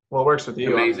works with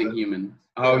you. Amazing human.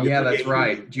 Oh yeah, that's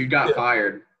right. Jude got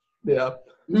fired. Yeah.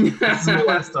 This is my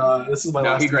last.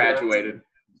 No, he graduated.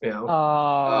 Yeah.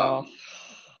 Oh.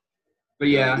 But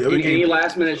yeah, any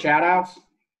last minute shout outs?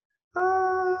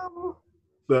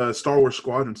 The Star Wars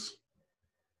Squadrons.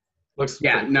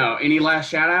 Any last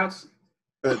shout outs?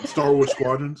 Star Wars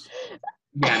Squadrons.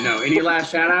 Yeah, no. Any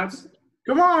last shout outs?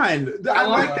 Come on. I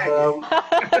like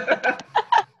that.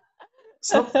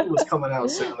 Something was coming out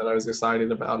soon that I was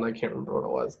excited about, and I can't remember what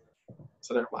it was.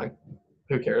 So never mind.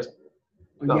 Who cares?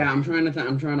 No. Yeah, I'm trying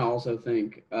to also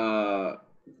think. Well,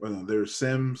 there's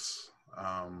Sims.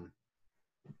 I'm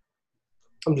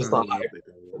just not.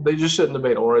 They just shouldn't have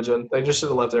made Origin. They just should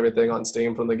have left everything on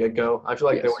Steam from the get-go. I feel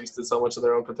like they wasted so much of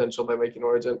their own potential by making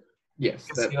Origin. Yes,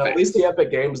 at least the Epic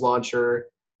Games Launcher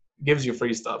gives you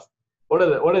free stuff. What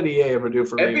did EA ever do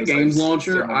for me? Epic Games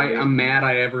Launcher, I'm mad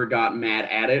I ever got mad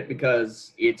at it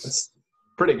because it's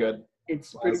pretty good.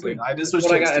 It's pretty good. That's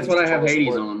what I have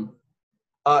Hades on.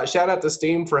 Shout out to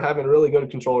Steam for having really good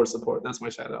controller support. That's my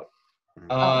shout out.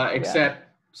 Except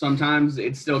sometimes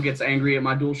it still gets angry at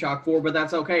my DualShock 4, but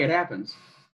that's okay. It happens.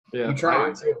 Yeah, you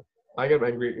try. I get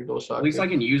angry at DualShock. At least I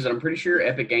can use it. I'm pretty sure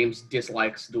Epic Games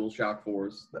dislikes DualShock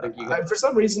 4s. For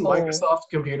some reason, Microsoft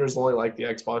computers only like the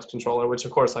Xbox controller, which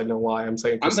of course I know why. I'm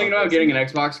thinking about getting an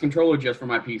Xbox controller just for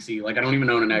my PC. Like I don't even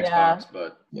own an Xbox,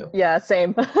 but yeah,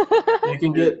 same. You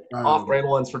can get off-brand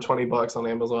ones for $20 on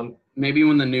Amazon. Maybe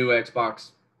when the new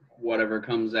Xbox whatever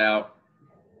comes out,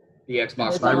 the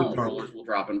Xbox controllers will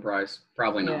drop in price.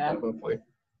 Probably not. Yeah. Hopefully.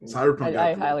 Cyberpunk.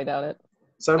 I highly doubt it.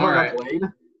 Cyberpunk got delayed?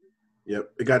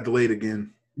 Yep, it got delayed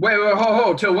again. Wait,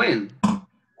 ho, till when?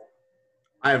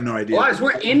 I have no idea. Elias,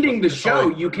 we're ending the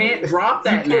show. You can't drop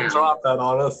that now. You can't drop that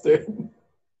on us, dude.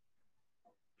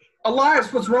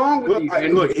 Elias, what's wrong with you?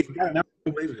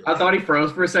 I thought he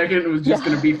froze for a second. It was just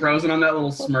going to be frozen on that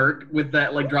little smirk with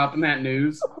that, like, dropping that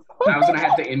news. I was going to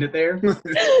have to end it there.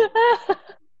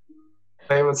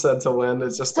 I haven't said to when.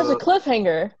 It's just a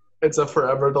cliffhanger. It's a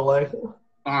forever delay.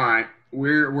 All right.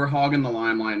 We're hogging the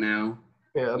limelight now.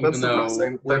 Yeah, that's the best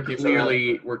thing. We're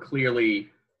clearly,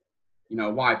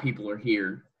 why people are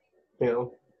here. Yeah.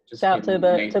 Shout out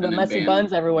to the messy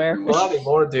buns everywhere. Not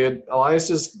anymore, dude. Elias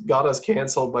just got us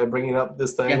canceled by bringing up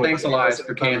this thing. Yeah, thanks, Elias,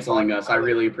 for canceling us. I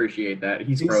really appreciate that.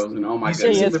 He's frozen. Oh my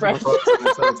goodness. He is frozen.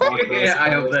 Yeah, I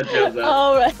hope that shows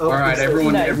up. All right,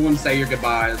 everyone, say your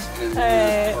goodbyes. And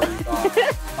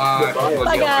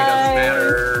Bye,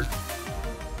 guys.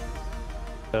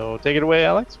 So take it away,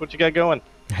 Alex. What you got going?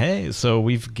 Hey, so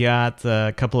we've got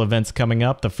a couple events coming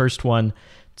up. The first one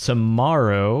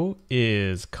tomorrow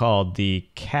is called the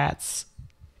Cats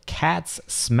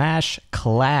Smash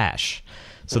Clash.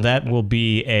 So that will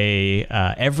be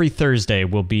every Thursday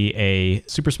will be a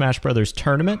Super Smash Brothers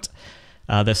tournament.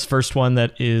 This first one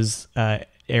that is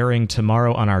airing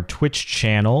tomorrow on our Twitch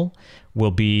channel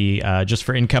will be just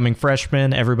for incoming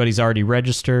freshmen. Everybody's already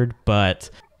registered, but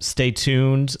stay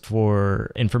tuned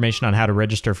for information on how to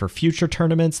register for future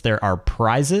tournaments. There are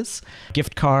prizes,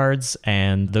 gift cards,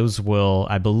 and those will,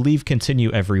 I believe,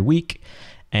 continue every week.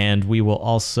 And we will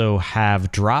also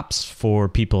have drops for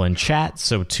people in chat,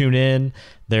 so tune in.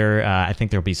 I think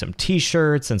there'll be some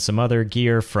t-shirts and some other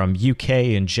gear from UK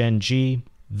and Gen G.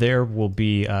 There will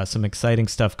be some exciting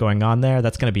stuff going on there.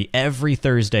 That's going to be every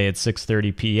Thursday at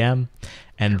 6:30 p.m.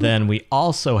 And then we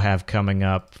also have coming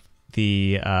up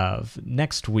the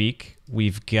next week,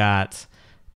 we've got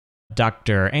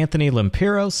Dr. Anthony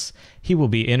Limpiros. He will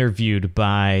be interviewed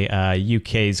by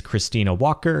UK's Christina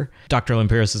Walker. Dr.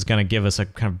 Limpiros is going to give us a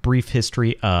kind of brief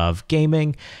history of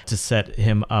gaming to set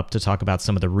him up to talk about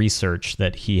some of the research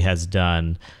that he has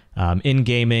done in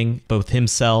gaming, both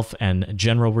himself and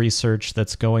general research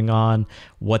that's going on,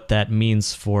 what that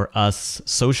means for us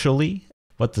socially,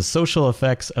 what the social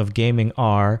effects of gaming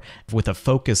are, with a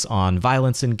focus on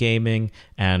violence in gaming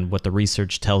and what the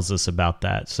research tells us about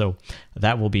that. So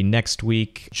that will be next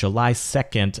week, July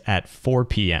 2nd at 4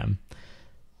 p.m.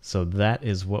 So that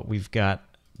is what we've got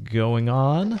going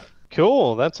on.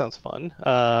 Cool. That sounds fun.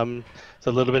 It's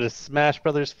a little bit of Smash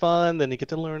Brothers fun, then you get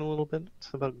to learn a little bit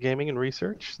about gaming and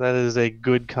research. That is a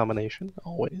good combination,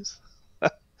 always.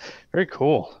 Very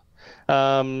cool.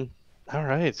 All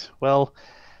right. Well,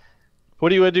 what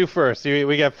do you want to do first?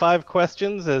 We got 5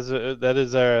 questions. That's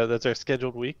our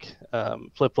scheduled week.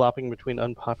 Flip-flopping between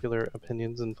unpopular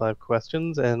opinions and 5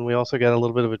 questions, and we also got a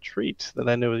little bit of a treat that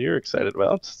I know you're excited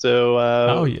about.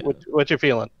 So, what you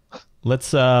feeling?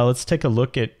 Let's take a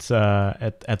look at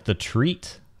the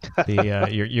treat.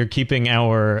 You're keeping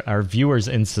our viewers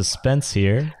in suspense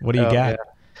here. What do you got?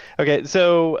 Okay,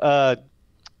 so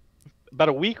about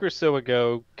a week or so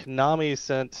ago, Konami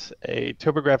sent a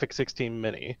TurboGrafx 16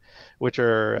 Mini, which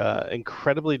are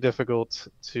incredibly difficult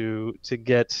to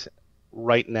get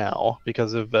right now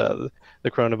because of the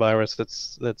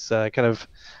coronavirus. That's kind of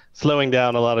slowing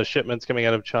down a lot of shipments coming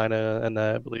out of China and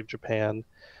I believe Japan.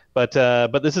 But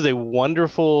this is a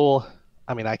wonderful.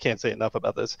 I mean, I can't say enough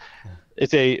about this.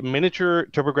 It's a miniature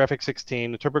TurboGrafx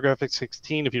 16. The TurboGrafx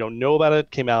 16, if you don't know about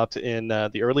it, came out in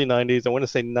the early 90s. I want to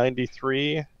say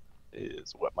 93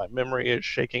 is what my memory is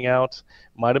shaking out.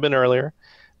 Might have been earlier.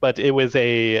 But it was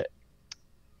a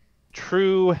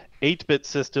true 8-bit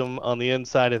system on the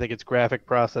inside. I think its graphic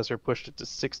processor pushed it to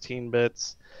 16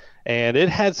 bits. And it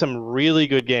had some really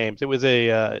good games. It was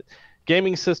a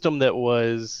gaming system that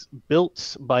was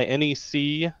built by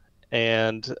NEC,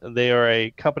 and they are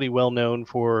a company well known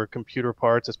for computer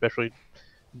parts, especially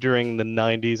during the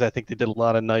 90s. I think they did a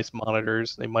lot of nice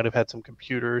monitors. They might have had some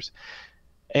computers.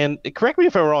 And correct me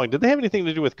if I'm wrong, did they have anything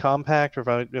to do with Compact, or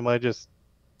am I just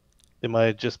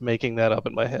making that up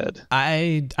in my head?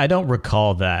 I don't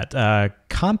recall that.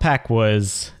 Compact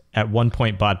was at one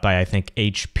point bought by, I think,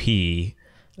 HP.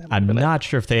 I'm not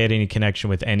sure if they had any connection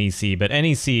with NEC, but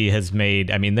NEC has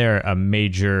made, I mean, they're a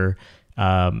major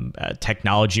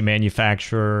technology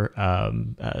manufacturer,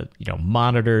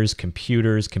 monitors,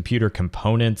 computers, computer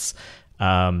components.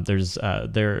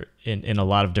 They're in a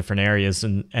lot of different areas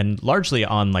and largely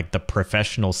on like the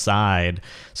professional side.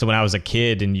 So when I was a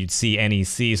kid and you'd see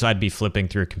NEC, so I'd be flipping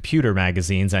through computer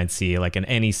magazines, I'd see like an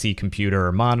NEC computer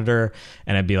or monitor,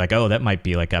 and I'd be like, oh, that might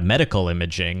be like a medical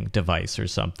imaging device or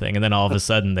something. And then all of a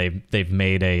sudden they've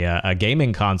made a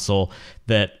gaming console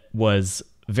that was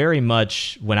very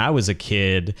much, when I was a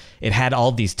kid, it had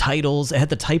all these titles. It had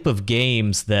the type of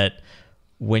games that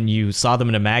when you saw them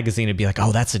in a magazine, it'd be like,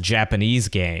 oh, that's a Japanese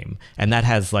game. And that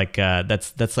has like,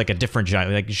 that's like a different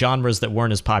genre, like genres that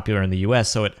weren't as popular in the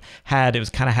US. So it was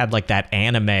kind of had like that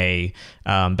anime,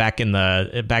 back in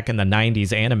the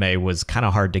 90s, anime was kind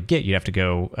of hard to get. You have to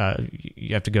go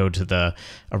to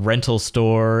a rental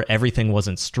store. Everything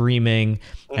wasn't streaming.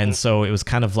 Mm-hmm. And so it was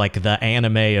kind of like the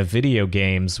anime of video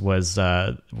games was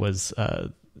the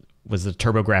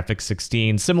TurboGrafx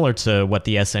 16, similar to what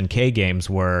the SNK games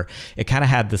were. It kind of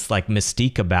had this like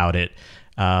mystique about it,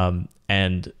 and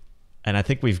I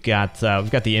think we've got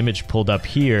the image pulled up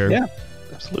here. Yeah,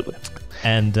 absolutely.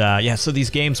 And so these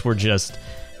games were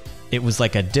it was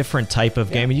like a different type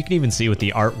of game, and you can even see with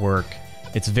the artwork,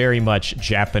 it's very much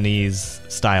Japanese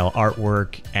style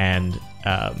artwork, and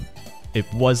it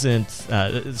wasn't.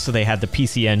 So they had the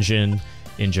PC Engine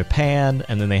in Japan,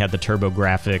 and then they had the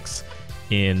TurboGrafx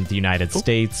in the United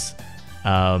States.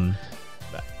 It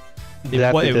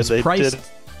was priced.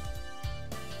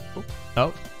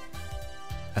 Oh,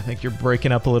 I think you're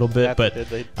breaking up a little bit, but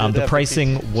the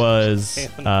pricing was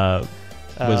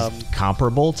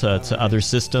comparable to other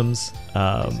systems.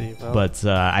 But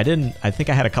I didn't. I think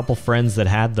I had a couple friends that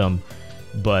had them,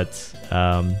 but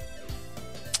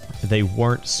they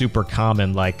weren't super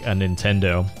common like a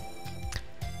Nintendo.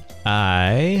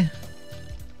 I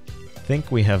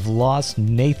think we have lost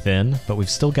Nathan, but we've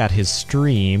still got his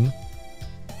stream.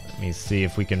 Let me see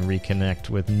if we can reconnect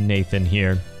with Nathan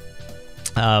here.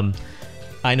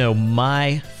 I know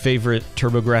my favorite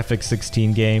TurboGrafx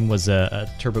 16 game was a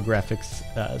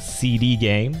TurboGrafx CD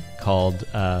game called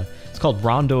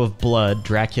Rondo of Blood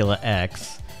Dracula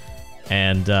X,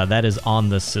 and that is on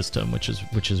this system, which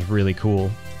is really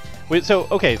cool. Wait, so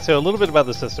a little bit about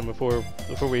the system before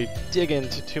we dig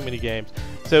into too many games.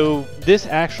 So this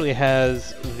actually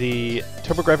has the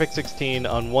TurboGrafx 16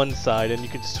 on one side, and you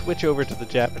can switch over to the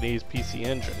Japanese PC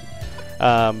Engine.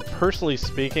 Personally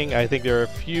speaking, I think there are a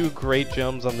few great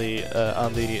gems on the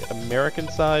American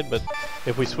side, but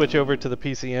if we switch over to the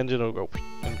PC Engine, it'll go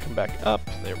and come back up.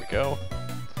 There we go.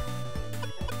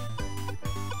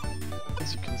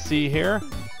 As you can see here,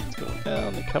 it's going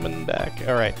down and coming back.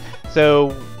 All right,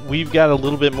 so we've got a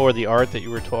little bit more of the art that you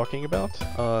were talking about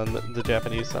on the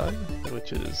Japanese side,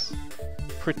 which is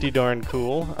pretty darn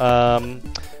cool.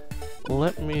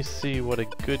 Let me see what a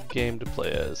good game to play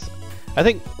is. I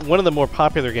think one of the more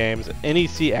popular games,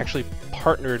 NEC actually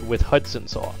partnered with Hudson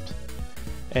Soft.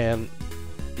 And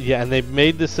they've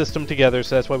made this system together,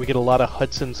 so that's why we get a lot of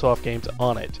Hudson Soft games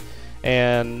on it.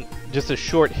 And just a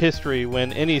short history, when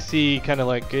NEC kind of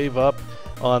like gave up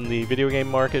on the video game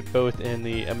market, both in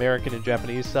the American and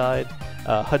Japanese side,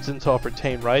 Hudson Soft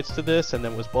retained rights to this and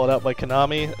then was bought out by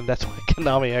Konami, and that's why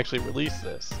Konami actually released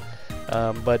this.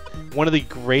 But one of the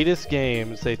greatest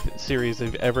games series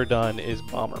they've ever done is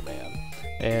Bomberman.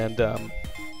 And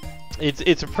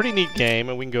It's a pretty neat game,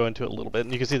 and we can go into it a little bit.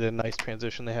 And you can see the nice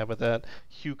transition they have with that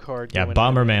hue card. Yeah,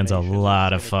 Bomberman's a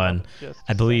lot of fun.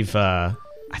 I believe I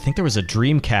think there was a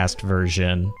Dreamcast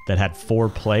version that had 4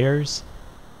 players,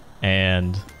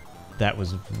 and that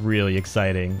was really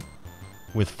exciting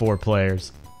with 4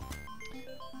 players.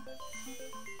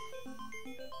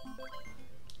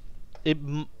 It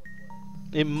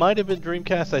might have been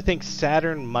Dreamcast. I think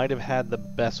Saturn might have had the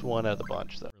best one of the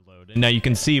bunch, though. Now you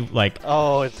can see, like,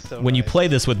 it's so when nice. You play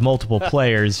this with multiple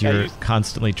players, you're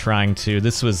constantly trying to.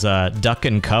 This was duck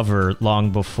and cover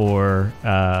long before.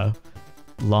 What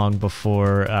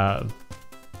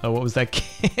was that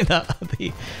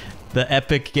game? the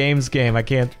Epic Games game. I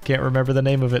can't remember the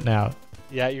name of it now.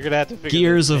 Yeah, you're gonna have to figure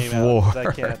Gears this of name War. Out,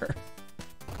 I can't.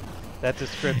 That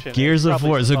description. Gears of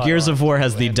War. So Gears of War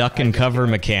has the duck and cover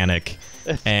mechanic,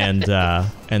 and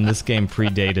this game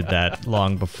predated that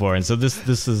long before. And so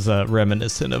this is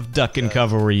reminiscent of duck and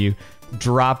cover, where you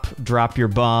drop your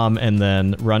bomb and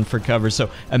then run for cover.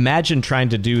 So imagine trying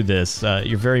to do this.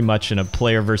 You're very much in a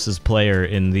player versus player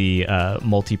in the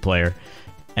multiplayer,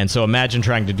 and so imagine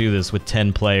trying to do this with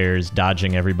 10 players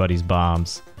dodging everybody's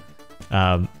bombs.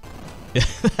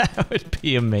 That would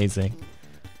be amazing.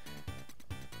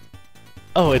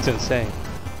 Oh, it's insane.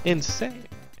 Insane.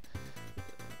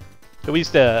 So we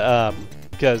used to,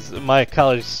 because my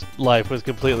college life was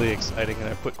completely exciting, and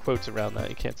I put quotes around that,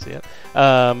 you can't see it.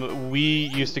 We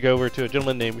used to go over to a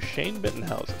gentleman named Shane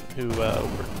Bittenhausen, who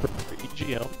worked for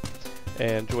EGO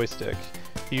and Joystick.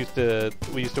 We used to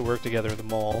work together in the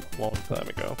mall a long time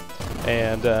ago.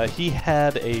 And he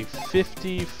had a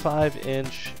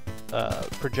 55-inch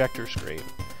projector screen.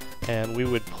 And we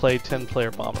would play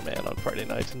 10-player Bomberman on Friday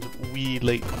nights into wee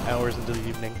late hours into the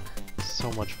evening.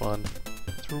 So much fun.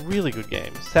 It's a really good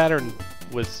game. Saturn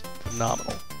was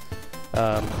phenomenal.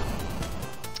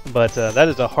 But that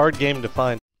is a hard game to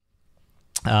find.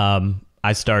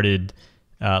 I started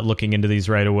looking into these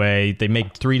right away. They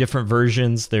make 3 different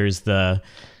versions. There's the...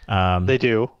 they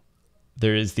do.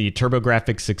 There is the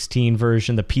TurboGrafx 16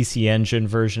 version, the PC Engine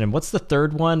version, and what's the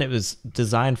third one? It was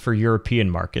designed for European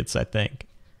markets, I think.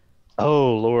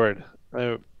 Oh Lord,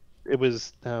 it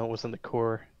was no, it wasn't the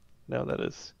core. No,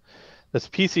 that's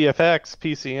PCFX,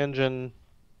 PC Engine,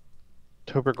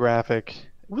 TurboGrafx. It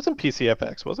wasn't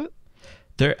PCFX, was it?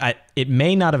 It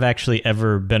may not have actually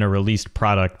ever been a released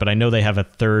product, but I know they have a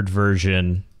third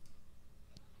version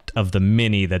of the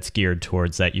Mini that's geared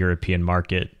towards that European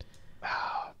market.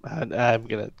 I'm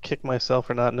gonna kick myself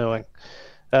for not knowing.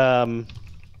 Yeah,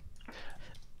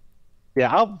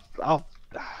 I'll.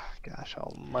 Gosh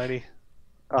almighty,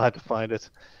 I'll have to find it.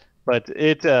 But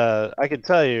I can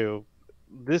tell you,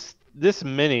 this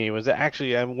Mini was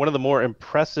actually one of the more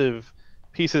impressive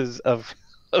pieces of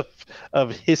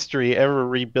history ever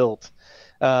rebuilt.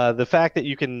 The fact that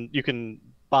you can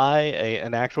buy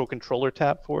an actual controller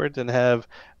tap for it and have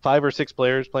 5 or 6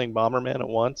 players playing Bomberman at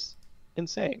once,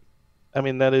 insane. I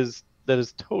mean, that is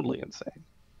totally insane.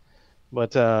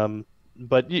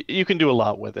 But you can do a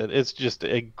lot with it. It's just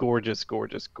a gorgeous,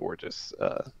 gorgeous, gorgeous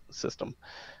system.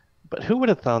 But who would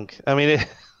have thunk? I mean,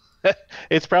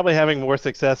 it's probably having more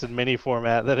success in mini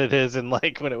format than it is in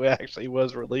like when it actually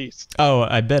was released. Oh,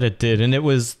 I bet it did. And it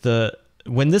was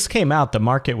when this came out, the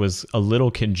market was a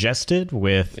little congested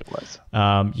with. It was.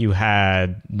 You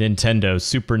had Nintendo,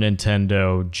 Super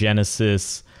Nintendo,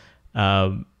 Genesis.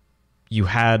 You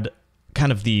had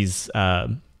kind of these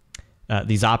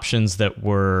options that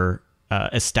were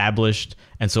established,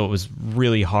 and so it was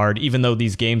really hard. Even though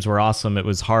these games were awesome, it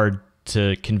was hard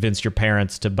to convince your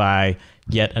parents to buy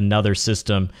yet another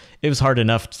system. It was hard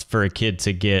enough for a kid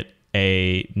to get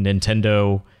a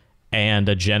Nintendo and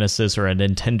a Genesis, or a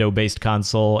Nintendo-based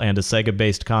console and a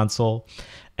Sega-based console.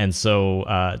 And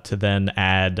so to then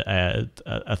add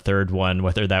a third one,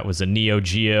 whether that was a Neo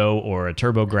Geo or a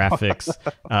TurboGrafx,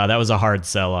 that was a hard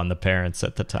sell on the parents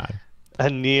at the time. A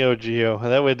Neo Geo.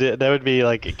 That would be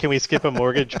like, can we skip a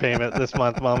mortgage payment this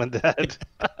month, Mom and Dad?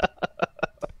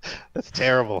 That's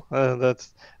terrible.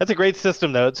 That's a great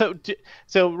system though.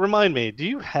 So remind me, do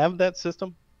you have that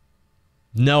system?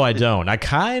 No, I don't. I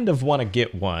kind of want to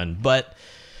get one, but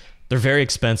they're very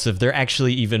expensive. They're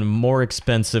actually even more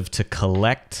expensive to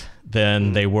collect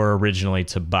than they were originally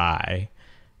to buy.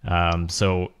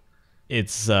 So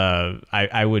it's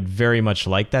I would very much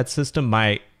like that system.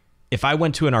 If I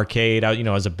went to an arcade, I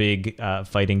was a big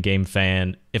fighting game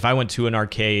fan. If I went to an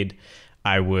arcade,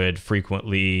 I would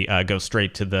frequently go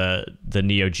straight to the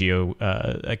Neo Geo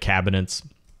cabinets.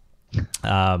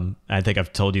 I think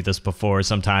I've told you this before.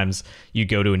 Sometimes you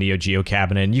go to a Neo Geo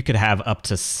cabinet and you could have up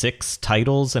to 6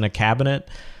 titles in a cabinet,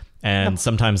 and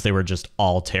sometimes they were just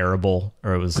all terrible,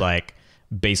 or it was like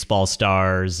baseball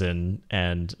stars and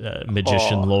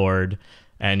Magician Lord,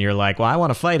 and you're like, well, I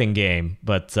want a fighting game,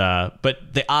 but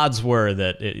the odds were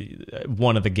that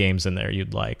one of the games in there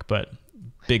you'd like, but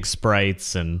big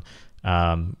sprites and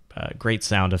great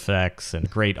sound effects and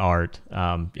great art.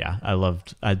 Yeah,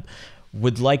 I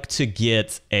would like to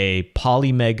get a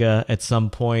Polymega at some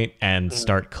point and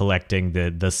start collecting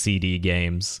the CD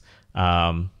games,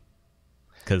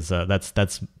 because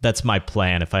that's my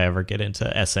plan if I ever get into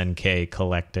SNK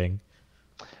collecting.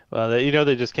 Well,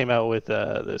 they just came out with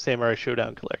the Samurai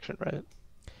Showdown collection, right?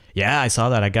 Yeah, I saw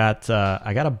that. I got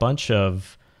a bunch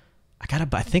of.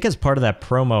 I think as part of that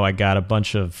promo, I got a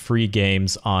bunch of free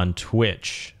games on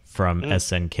Twitch from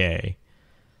SNK.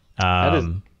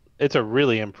 It's a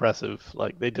really impressive.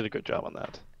 Like, they did a good job on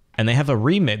that. And they have a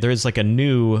remake. There's like a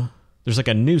new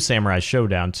Samurai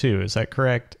Showdown too. Is that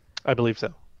correct? I believe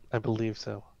so.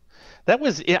 That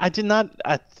was. I did not.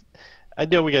 I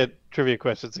know we got trivia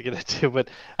questions to get into, but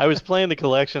I was playing the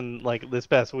collection like this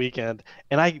past weekend,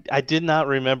 and I did not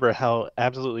remember how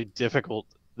absolutely difficult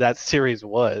that series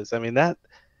was. I mean, I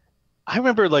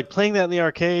remember like playing that in the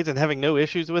arcades and having no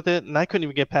issues with it, and I couldn't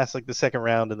even get past like the second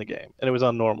round in the game, and it was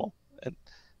on normal. And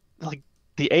like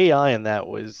the AI in that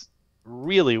was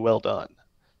really well done.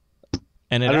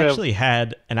 And it actually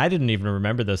had, and I didn't even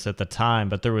remember this at the time,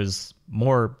 but there was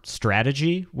more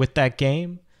strategy with that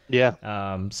game.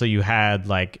 Yeah. So you had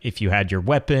like, if you had your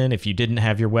weapon, if you didn't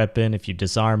have your weapon, if you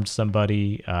disarmed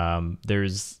somebody,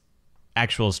 there's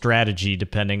actual strategy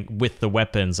depending with the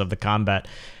weapons of the combat.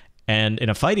 And in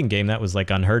a fighting game, that was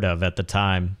like unheard of at the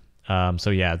time. So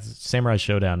yeah, Samurai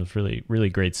Showdown is really, really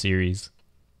great series.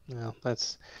 Yeah,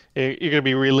 you're gonna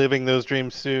be reliving those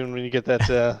dreams soon when you get that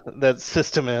that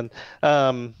system in.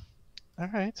 All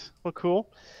right, well,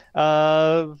 cool.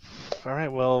 All right,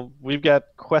 well, we've got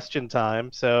question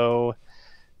time. So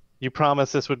you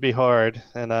promised this would be hard,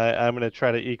 and I'm gonna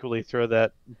try to equally throw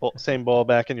that same ball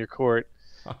back in your court.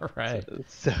 All right.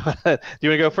 So do you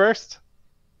want to go first?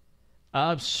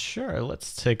 Sure.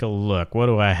 Let's take a look. What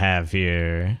do I have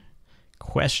here?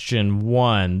 Question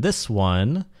 1. This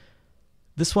one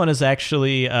is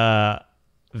actually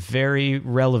very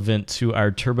relevant to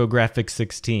our TurboGrafx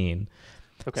 16.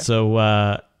 Okay.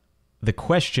 So the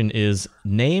question is,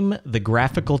 name the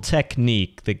graphical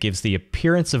technique that gives the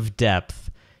appearance of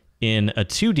depth in a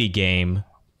 2D game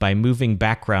by moving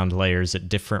background layers at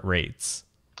different rates.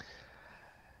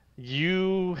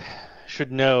 You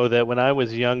should know that when I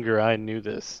was younger, I knew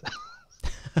this.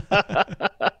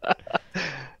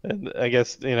 And I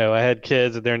guess, I had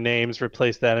kids and their names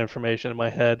replaced that information in my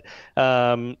head.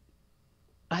 I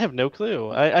have no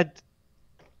clue.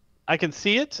 I can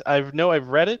see it. I've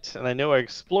read it, and I know I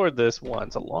explored this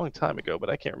once a long time ago,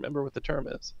 but I can't remember what the term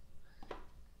is.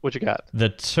 What you got? The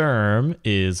term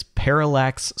is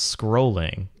parallax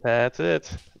scrolling. That's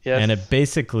it. Yes. And it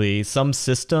basically, some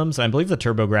systems, I believe the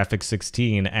TurboGrafx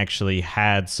 16 actually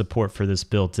had support for this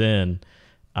built in,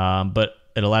 but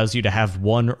it allows you to have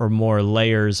one or more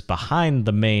layers behind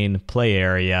the main play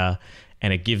area,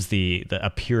 and it gives the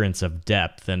appearance of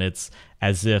depth. And it's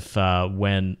as if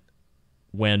when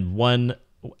one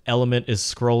element is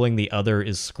scrolling, the other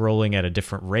is scrolling at a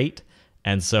different rate.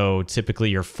 And so typically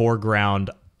your foreground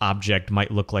object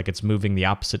might look like it's moving the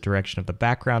opposite direction of the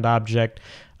background object,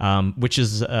 which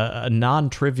is a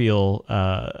non-trivial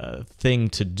thing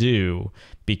to do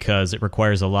because it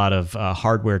requires a lot of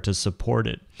hardware to support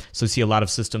it. So you see a lot of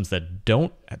systems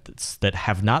that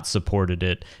have not supported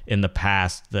it in the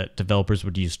past, that developers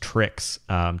would use tricks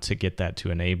to get that to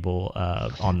enable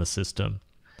on the system.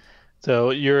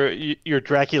 So your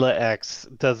Dracula X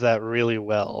does that really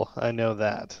well. I know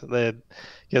that.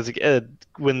 Because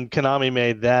when Konami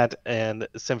made that and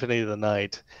Symphony of the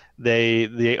Night,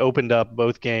 they opened up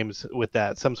both games with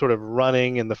that. Some sort of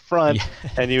running in the front, yes.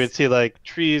 And you would see like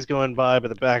trees going by, but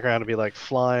the background would be like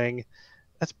flying.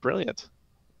 That's brilliant.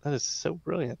 That is so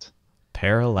brilliant.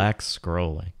 Parallax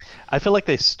scrolling. I feel like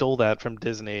they stole that from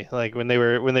Disney, like when they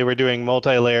were doing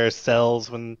multi-layer cells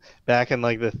back in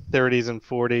like the 30s and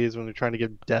 40s when they're trying to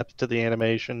give depth to the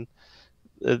animation.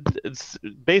 It's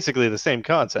basically the same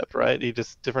concept, right? You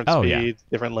just different speeds,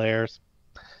 different layers.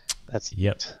 That's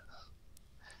yep.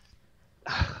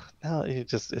 No,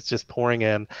 it's just pouring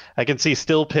in. I can see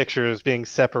still pictures being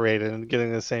separated and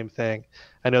getting the same thing.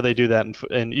 I know they do that,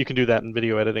 and you can do that in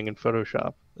video editing in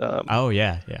Photoshop.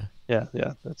 Yeah.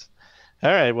 That's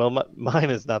all right. Well, mine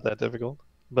is not that difficult.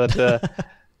 But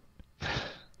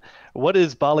what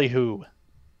is ballyhoo?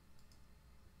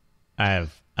 I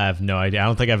have no idea. I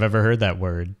don't think I've ever heard that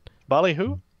word.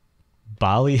 Ballyhoo?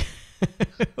 Bally.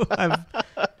 I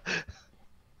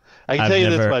can tell you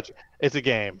this much: it's a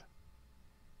game.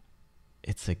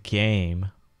 It's a game.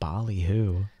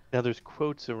 Ballyhoo. Now there's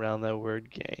quotes around that word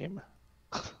game.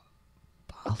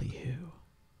 Ballyhoo.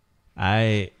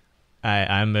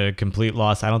 I'm a complete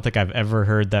loss. I don't think I've ever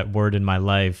heard that word in my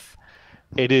life.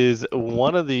 It is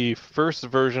one of the first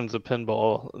versions of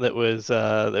pinball that was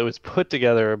put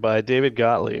together by David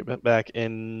Gottlieb back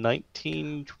in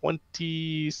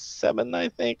 1927, I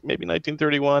think, maybe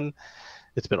 1931.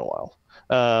 It's been a while.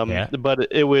 But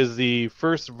it was the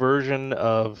first version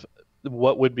of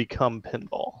what would become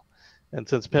pinball. And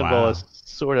since pinball is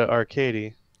sort of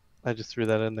arcadey, I just threw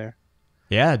that in there.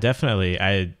 Yeah, definitely.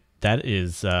 I've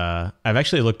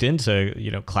actually looked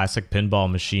into, classic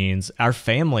pinball machines. Our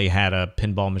family had a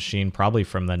pinball machine probably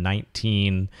from the I'd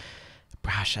say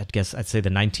the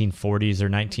 1940s or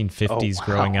 1950s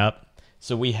growing up.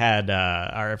 So we had,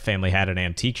 our family had an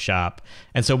antique shop.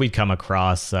 And so we'd come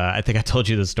across, I think I told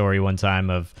you the story one time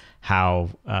of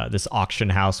how this auction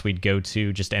house we'd go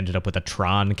to just ended up with a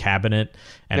Tron cabinet.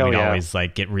 And we'd always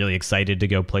get really excited to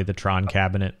go play the Tron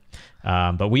cabinet.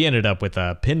 But we ended up with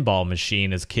a pinball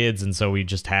machine as kids. And so we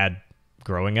just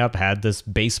growing up, had this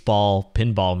baseball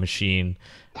pinball machine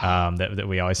that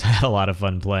we always had a lot of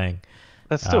fun playing.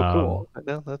 That's still cool.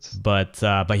 But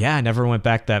yeah, I never went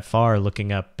back that far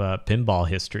looking up pinball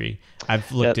history.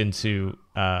 I've looked into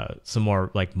some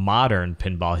more modern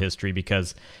pinball history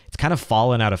because it's kind of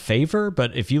fallen out of favor.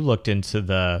 But if you looked into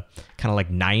the kind of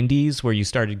 90s where you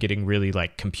started getting really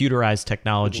computerized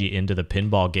technology into the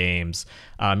pinball games,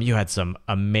 you had some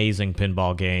amazing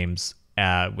pinball games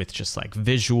with just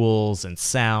visuals and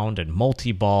sound and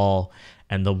multi-ball.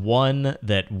 And the one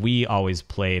that we always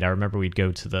played, I remember we'd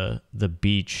go to the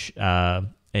beach at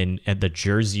the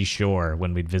Jersey Shore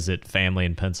when we'd visit family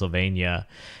in Pennsylvania,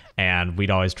 and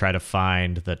we'd always try to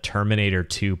find the Terminator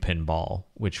 2 pinball,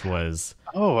 which was...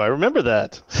 Oh, I remember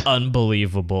that.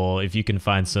 Unbelievable. If you can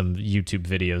find some YouTube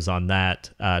videos on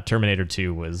that, Terminator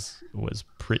 2 was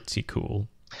pretty cool.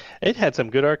 It had some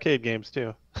good arcade games,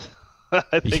 too.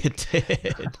 I think it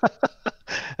did.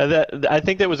 I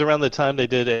think that was around the time they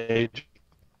did a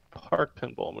Park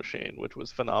pinball machine, which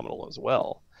was phenomenal as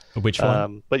well. Which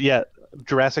one? But yeah,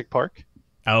 Jurassic Park.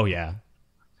 Oh yeah.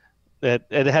 It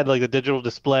had the digital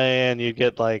display, and you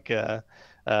get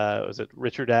was it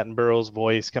Richard Attenborough's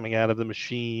voice coming out of the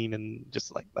machine, and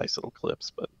just nice little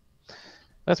clips. But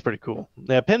that's pretty cool.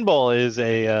 Yeah, pinball is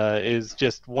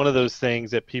just one of those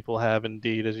things that people have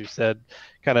indeed, as you said,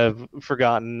 kind of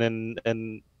forgotten,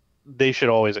 and they should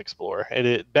always explore.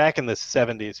 Back in the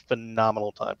 70s,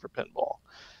 phenomenal time for pinball.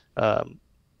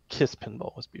 Kiss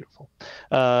pinball was beautiful.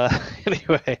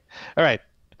 Anyway, all right,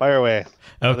 fire away.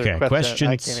 Okay,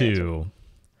 question 2.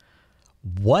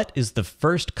 What is the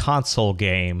first console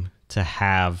game to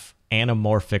have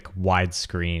anamorphic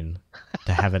widescreen?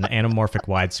 To have an anamorphic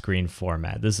widescreen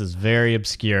format. This is very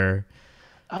obscure.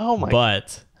 Oh my!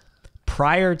 But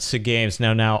prior to games,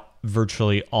 now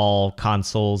virtually all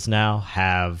consoles now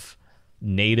have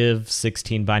native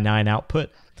 16:9 output.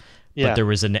 Yeah. But there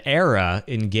was an era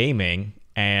in gaming,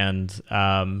 and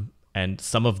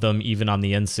some of them even on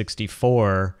the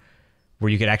N64, where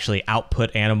you could actually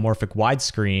output anamorphic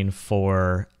widescreen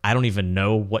for, I don't even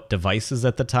know what devices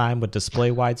at the time would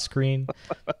display widescreen.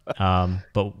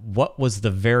 But what was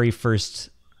the very first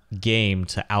game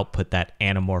to output that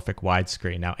anamorphic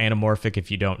widescreen? Now, anamorphic,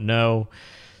 if you don't know,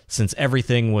 since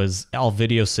all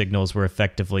video signals were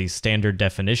effectively standard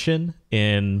definition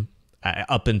in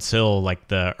up until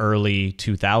the early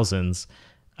 2000s,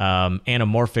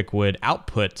 anamorphic would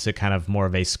output to kind of more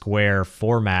of a square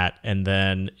format, and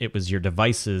then it was your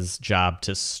device's job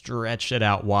to stretch it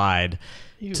out wide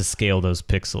to scale those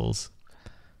pixels.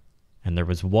 And there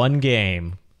was one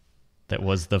game that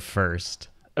was the first.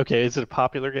 Okay, is it a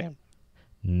popular game?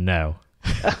 No.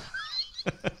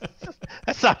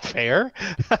 That's not fair.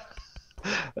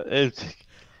 Can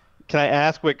I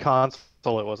ask what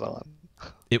console it was on?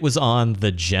 It was on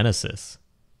the Genesis.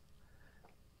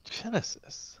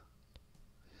 Genesis.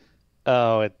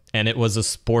 Oh, and it was a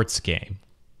sports game.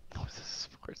 It was a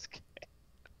sports game.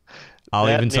 I'll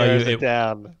even tell you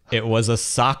it was a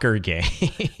soccer game.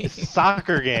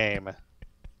 Soccer game.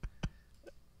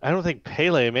 I don't think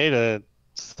Pele made a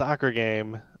soccer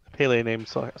game. Pele named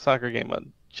soccer game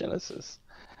on Genesis.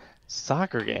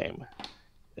 Soccer game.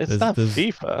 It's not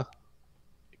FIFA.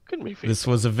 Couldn't be FIFA. This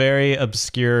was a very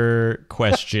obscure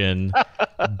question,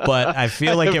 but I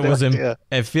feel like it was.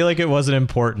 I feel like it was an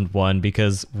important one,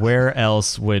 because where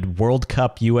else would World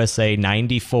Cup USA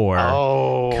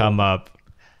 '94 come up?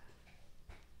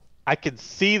 I could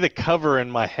see the cover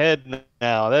in my head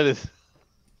now. That's.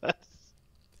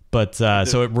 But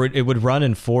so it would run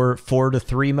in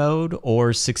 4:3 mode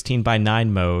or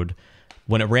 16:9 mode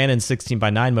when it ran in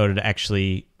 16:9 mode, it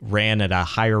actually ran at a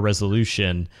higher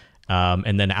resolution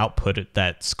and then output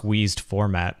that squeezed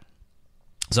format.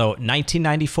 So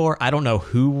 1994, I don't know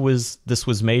who this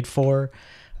was made for.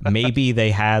 Maybe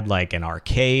they had like an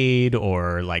arcade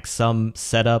or like some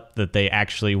setup that they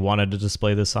actually wanted to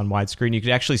display this on widescreen. You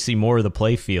could actually see more of the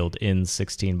playfield in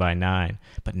 16:9.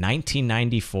 But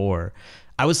 1994,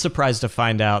 I was surprised to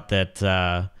find out that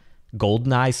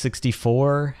GoldenEye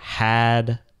 64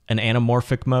 had an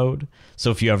anamorphic mode.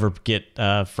 So if you ever get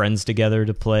friends together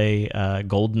to play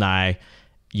GoldenEye,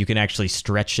 you can actually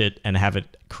stretch it and have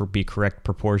it be correct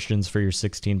proportions for your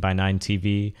 16:9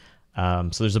 TV.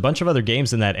 So there's a bunch of other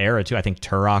games in that era too. I think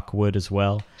Turok would as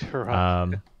well.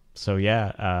 So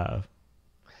yeah,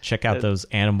 check out those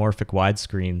anamorphic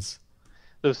widescreens.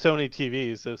 Those Sony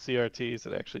TVs, those CRTs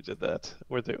that actually did that,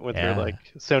 where they're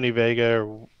like Sony Vega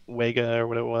or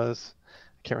whatever it was.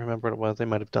 I can't remember what it was. They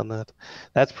might have done that.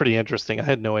 That's pretty interesting. I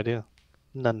had no idea.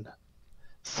 None.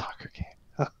 Soccer game.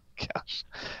 Oh gosh,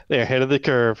 they're ahead of the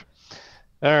curve.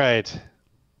 All right.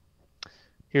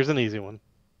 Here's an easy one,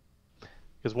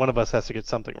 because one of us has to get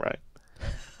something right.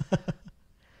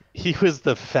 He was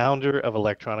the founder of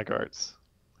Electronic Arts.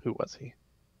 Who was he?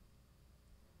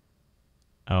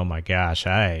 Oh my gosh,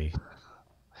 I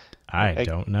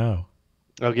don't know.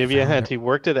 I'll give you a hint. He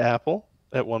worked at Apple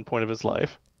at one point of his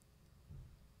life.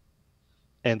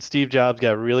 And Steve Jobs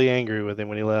got really angry with him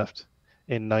when he left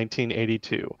in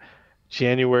 1982.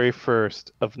 January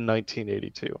 1st of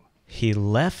 1982. He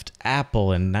left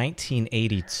Apple in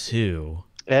 1982.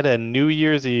 At a New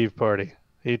Year's Eve party.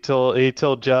 He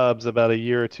told Jobs about a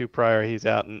year or two prior he's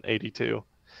out in 82.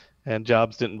 And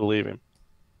Jobs didn't believe him.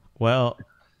 Well,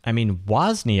 I mean,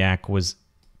 Wozniak was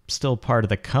still part of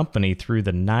the company through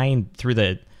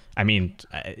the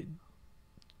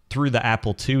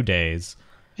Apple II days.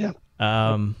 Yeah.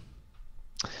 I'm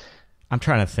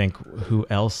trying to think who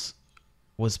else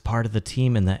was part of the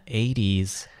team in the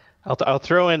 80s. I'll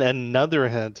throw in another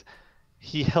hint.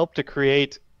 He helped to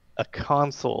create a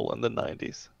console in the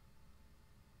 90s.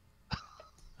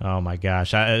 Oh my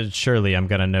gosh. Surely I'm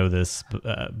going to know this,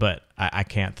 but I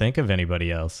can't think of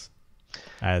anybody else.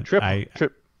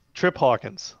 Trip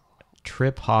Hawkins.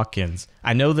 Trip Hawkins.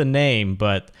 I know the name,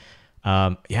 but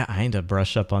I need to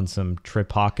brush up on some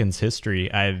Trip Hawkins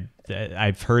history.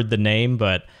 I've heard the name,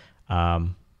 but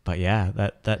yeah,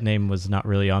 that name was not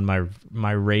really on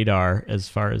my radar as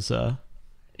far as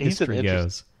history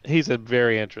goes. He's a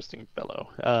very interesting fellow.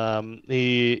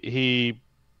 He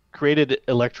created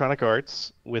Electronic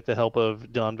Arts with the help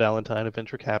of Don Valentine, a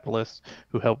venture capitalist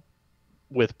who helped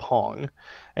with Pong,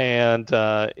 and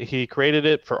he created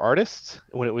it for artists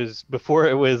before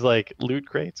it was like loot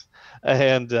crates,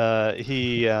 and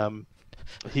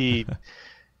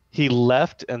he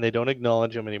left, and they don't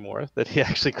acknowledge him anymore that he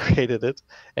actually created it,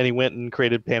 and he went and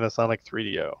created Panasonic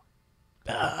 3DO.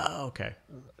 Okay.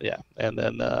 Yeah, and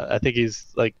then I think he's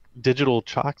like Digital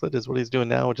Chocolate is what he's doing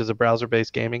now, which is a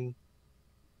browser-based gaming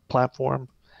platform.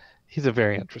 He's a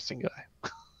very interesting guy.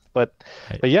 but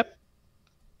yep.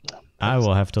 I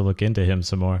will have to look into him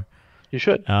some more. You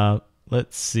should.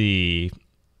 Let's see.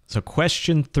 So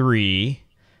question 3.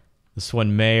 This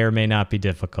one may or may not be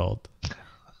difficult.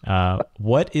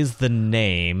 What is the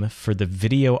name for the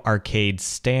video arcade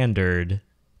standard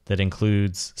that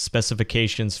includes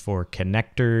specifications for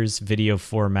connectors, video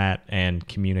format, and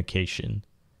communication?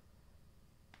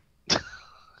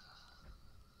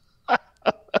 I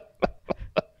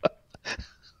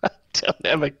don't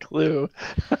have a clue.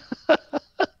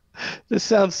 This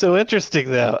sounds so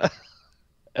interesting, though.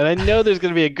 And I know there's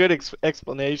going to be a good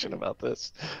explanation about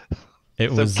this.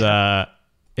 It was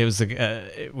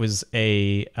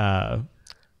a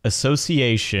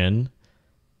association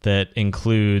that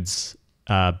includes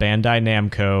Bandai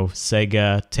Namco,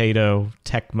 Sega, Taito,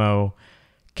 Tecmo,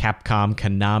 Capcom,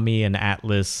 Konami, and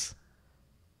Atlas.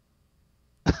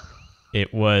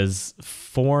 It was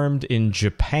formed in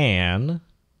Japan.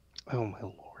 Oh my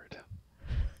lord!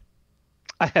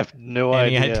 I have no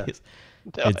idea.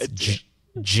 It's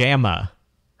JAMA.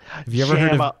 Have you ever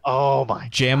heard of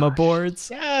JAMA boards?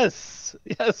 Yes,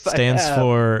 Stands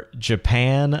for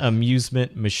Japan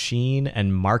Amusement Machine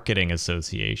and Marketing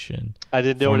Association. I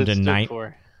didn't know what it stood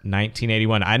for.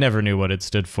 1981. I never knew what it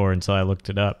stood for until I looked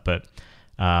it up. But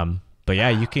yeah,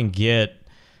 you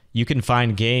can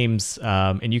find games,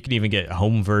 and you can even get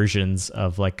home versions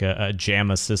of like a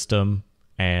JAMA system,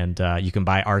 and you can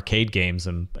buy arcade games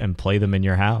and play them in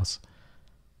your house.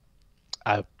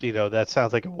 That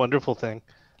sounds like a wonderful thing.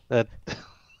 That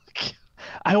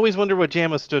I always wonder what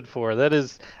JAMA stood for. That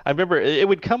is, I remember it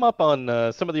would come up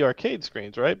on some of the arcade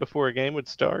screens, right, before a game would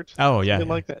start. Oh yeah, something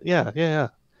like that. Yeah.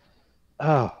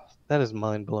 Oh, that is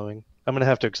mind-blowing. I'm going to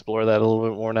have to explore that a little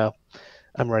bit more now.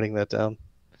 I'm writing that down.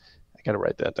 I got to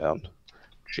write that down.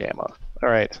 JAMA. All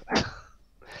right.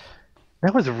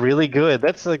 That was really good.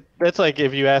 That's like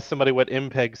if you asked somebody what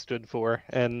MPEG stood for,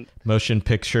 and Motion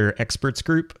Picture Experts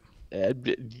Group.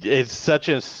 It's such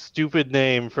a stupid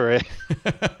name for it.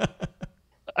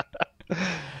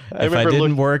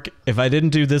 If I didn't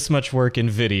do this much work in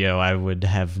video, I would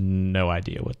have no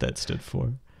idea what that stood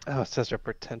for. Oh, it's such a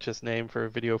pretentious name for a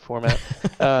video format.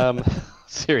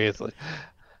 Seriously.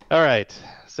 All right.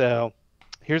 So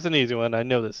here's an easy one. I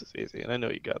know this is easy, and I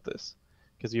know you got this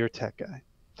because you're a tech guy.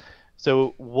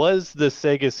 So was the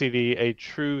Sega CD a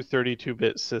true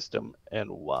 32-bit system,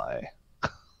 and why?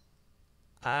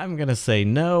 I'm going to say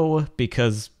no,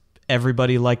 because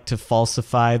everybody liked to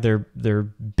falsify their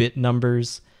bit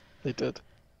numbers. They did.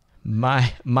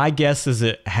 My guess is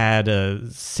it had a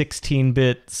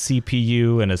 16-bit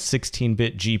CPU and a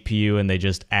 16-bit GPU, and they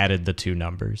just added the two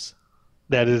numbers.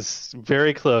 That is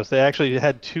very close. They actually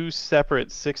had two separate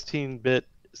 16-bit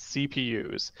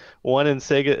CPUs, one in the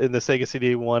Sega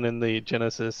CD, one in the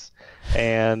Genesis,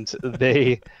 and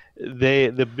the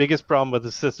biggest problem with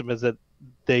the system is that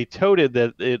they toted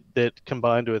that it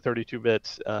combined to a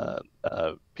 32-bit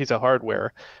piece of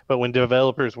hardware, but when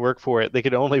developers work for it, they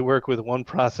could only work with one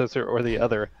processor or the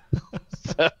other.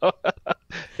 So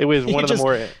it was one of the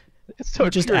more. It's so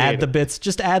just add the bits.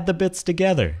 Just add the bits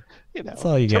together. You know, that's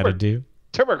all you got to do.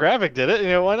 TurboGrafx did it. You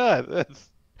know, why not?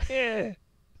 Yeah.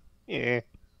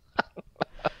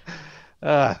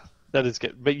 That is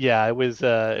good. But yeah, it was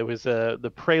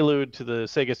the prelude to the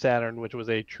Sega Saturn, which was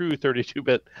a true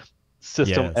 32-bit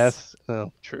system. Yes.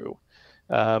 True.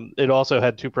 It also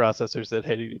had two processors that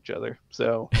hated each other.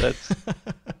 So that's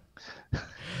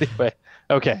anyway.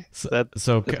 Okay.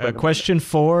 So question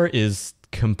 4 is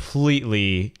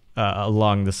completely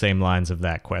along the same lines of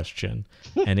that question,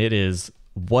 and it is,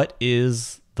 what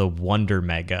is the Wonder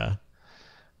Mega?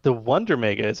 The Wonder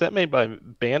Mega, is that made by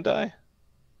Bandai?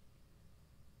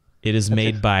 It is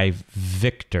made by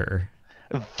Victor.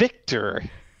 Victor?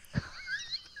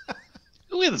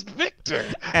 Who is Victor?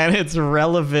 And it's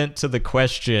relevant to the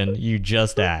question you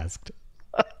just asked.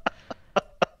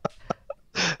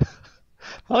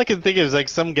 All I can think of is like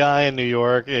some guy in New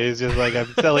York. He's just like,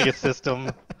 I'm selling a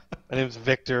system. My name's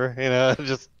Victor. You know,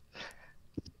 just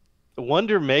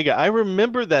Wonder Mega. I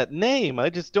remember that name. I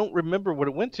just don't remember what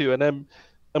it went to. And I'm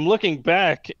looking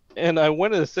back, and I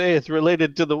want to say it's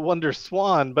related to the Wonder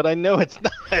Swan, but I know it's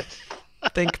not.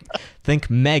 Think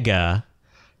Mega,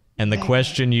 and the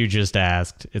question you just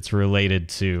asked, it's related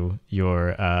to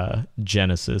your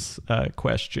Genesis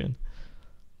question.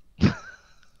 How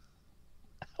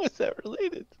is that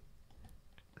related?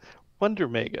 Wonder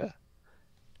Mega.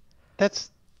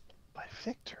 That's by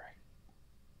Victor.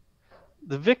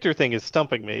 The Victor thing is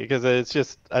stumping me because it's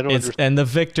just I don't understand. And the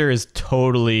Victor is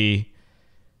totally.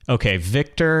 Okay,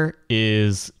 Victor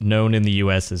is known in the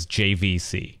U.S. as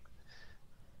JVC.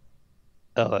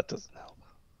 Oh, that doesn't help.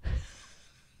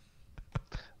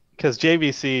 Because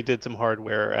JVC did some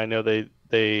hardware. I know the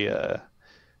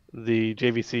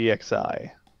JVC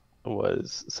XI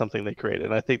was something they created.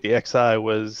 And I think the XI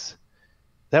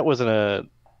that wasn't a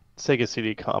Sega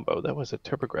CD combo. That was a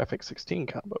TurboGrafx 16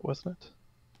 combo, wasn't it?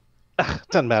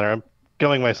 Doesn't matter. I'm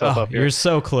going myself up here. You're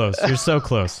so close. You're so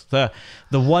close. The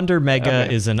Wonder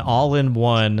Mega is an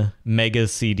all-in-one Mega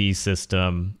CD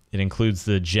system. It includes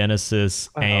the Genesis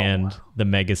and the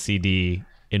Mega CD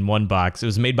in one box. It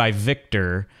was made by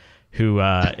Victor, who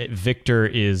Victor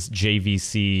is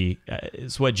JVC.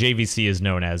 It's what JVC is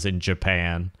known as in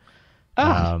Japan.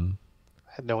 I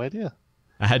had no idea.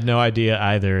 I had no idea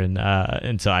either, and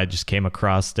until I just came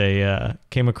across a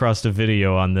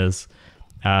video on this.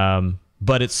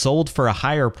 But it sold for a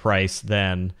higher price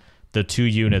than the two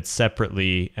units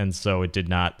separately, and so it did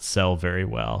not sell very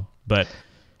well. But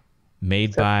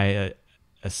made by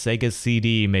a Sega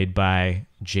CD made by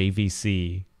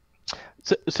JVC.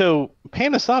 So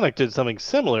Panasonic did something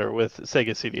similar with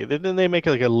Sega CD. Didn't they make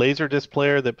like a Laserdisc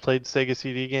player that played Sega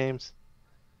CD games?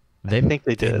 I think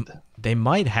they did. They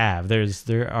might have.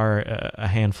 There are a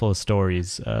handful of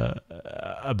stories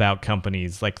about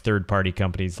companies, like third-party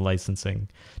companies, licensing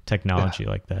technology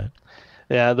like that.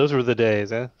 Yeah, those were the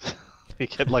days, eh? You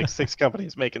get like 6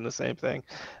 companies making the same thing.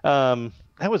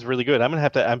 That was really good.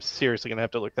 I'm seriously gonna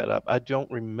have to look that up. I don't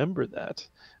remember that.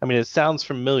 I mean, it sounds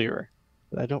familiar,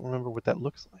 but I don't remember what that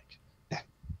looks like.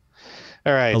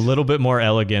 All right. A little bit more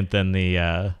elegant than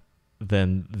the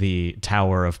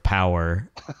Tower of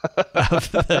Power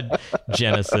of the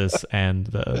Genesis and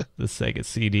the Sega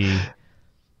CD.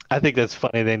 I think that's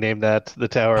funny. They named that the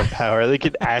Tower of Power. They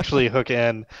could actually hook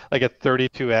in like a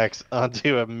 32X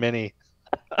onto a Mini.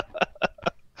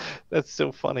 That's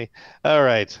so funny. All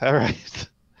right.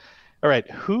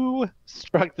 Who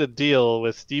struck the deal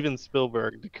with Steven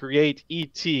Spielberg to create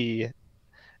E.T.?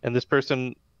 And this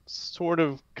person sort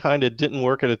of kind of didn't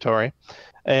work at Atari.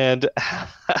 And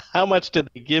how much did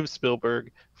they give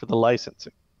Spielberg for the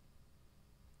licensing?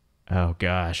 Oh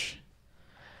gosh.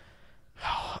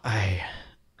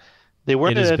 They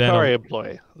weren't an Atari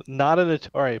employee, not an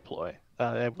Atari employee.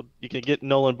 You can get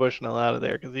Nolan Bushnell out of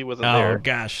there because he wasn't there. Oh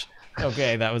gosh.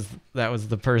 Okay, that was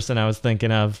the person I was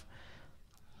thinking of.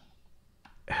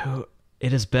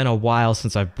 It has been a while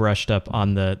since I've brushed up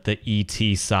on the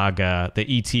E.T. saga,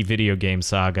 the E.T. video game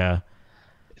saga.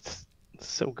 It's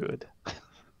so good.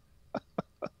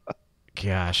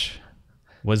 Gosh.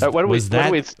 Why don't we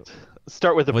start with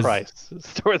the price?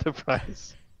 Start with the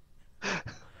price.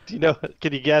 Do you know?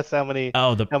 Can you guess how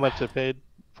much they paid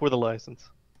for the license?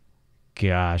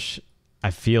 Gosh,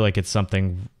 I feel like it's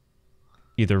something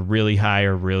either really high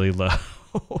or really low.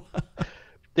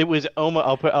 It was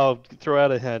almost. I'll throw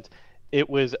out a hint. It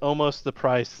was almost the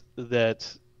price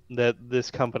that this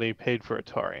company paid for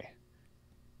Atari,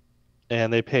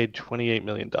 and they paid $28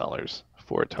 million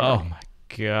for Atari. Oh my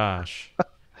gosh!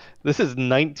 This is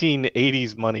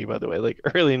 1980s money, by the way, like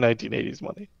early 1980s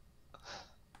money.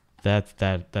 That's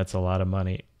a lot of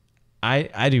money.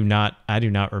 I do not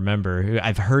remember.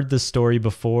 I've heard the story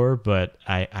before, but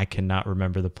I cannot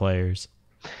remember the players.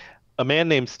 A man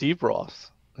named Steve Ross,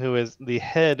 who is the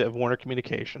head of Warner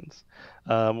Communications,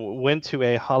 went to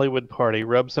a Hollywood party,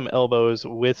 rubbed some elbows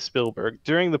with Spielberg.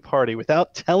 During the party,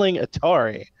 without telling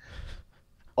Atari,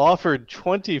 offered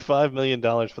 $25 million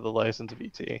for the license of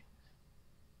E.T.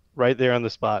 right there on the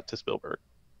spot to Spielberg,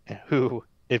 who,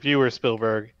 if you were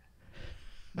Spielberg,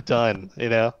 done,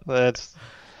 and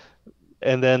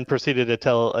then proceeded to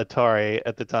tell Atari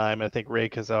at the time. I think Ray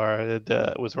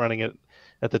Kazar was running it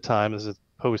at the time as a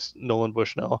post Nolan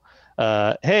Bushnell.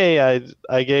 Hey,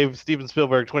 I gave Steven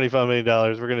Spielberg $25 million.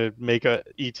 We're gonna make a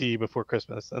ET before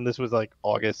Christmas, and this was like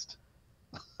August.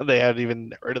 They hadn't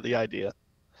even heard of the idea.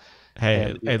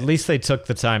 Hey, at least they took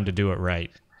the time to do it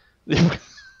right.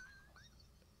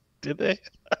 Did they?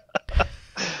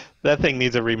 That thing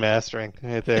needs a remastering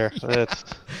right there.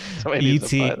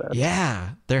 E.T. Yeah,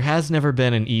 there has never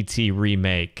been an E.T.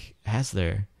 remake, has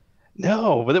there?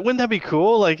 No, but wouldn't that be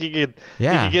cool? Like you could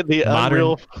get the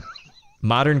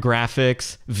modern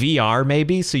graphics, VR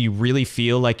maybe, so you really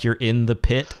feel like you're in the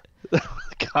pit,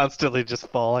 constantly just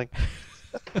falling.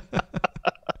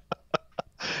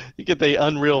 You get the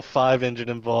Unreal 5 engine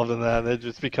involved in that, and it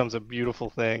just becomes a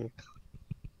beautiful thing.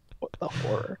 What the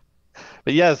horror!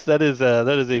 But yes, that is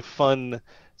a fun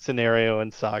scenario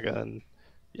and saga, and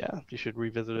yeah, you should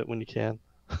revisit it when you can.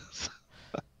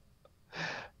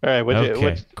 All right, what you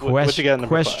got?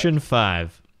 Question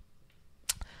 5.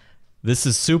 This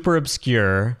is super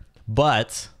obscure,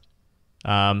 but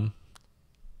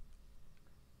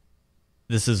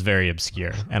this is very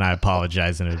obscure, and I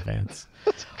apologize in advance.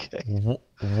 That's okay.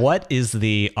 What is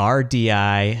the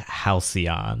RDI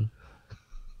Halcyon?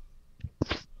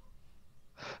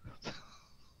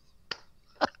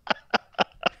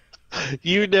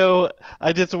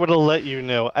 I just want to let you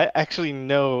know. I actually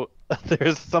know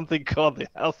there's something called the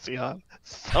Halcyon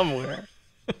somewhere.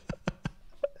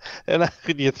 And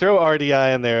you throw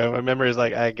RDI in there, my memory is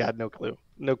like, I got no clue.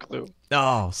 No clue.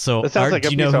 Oh, so that sounds like a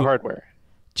piece of hardware.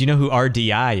 Do you know who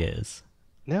RDI is?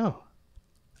 No.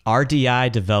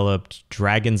 RDI developed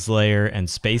Dragon's Lair and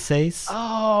Space Ace.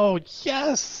 Oh,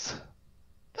 yes.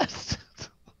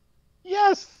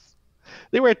 Yes.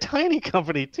 They were a tiny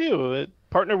company, too. It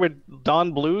partnered with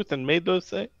Don Bluth and made those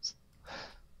things.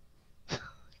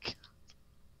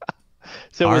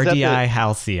 So RDI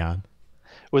Halcyon.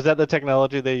 Was that the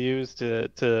technology they used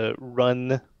to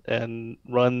run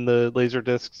the laser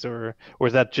discs, or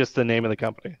is that just the name of the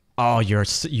company? Oh,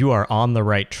 you are on the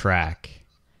right track.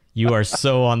 You are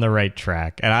so on the right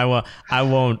track, and I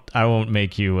won't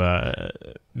make you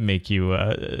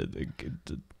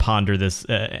ponder this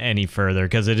any further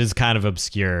because it is kind of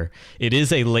obscure. It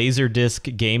is a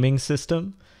Laserdisc gaming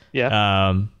system.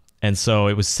 Yeah. And so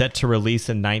it was set to release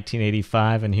in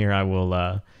 1985, and here I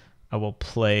will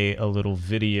play a little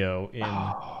video in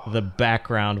the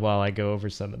background while I go over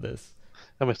some of this.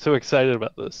 I'm so excited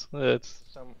about this.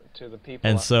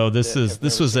 And so this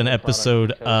was an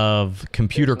episode of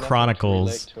Computer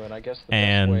Chronicles,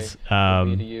 and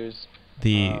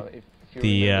the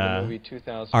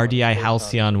RDI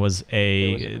Halcyon was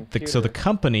so the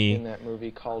company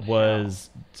was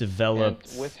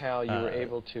developed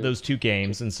those two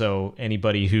games, and so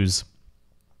anybody who's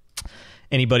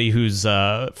anybody who's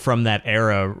from that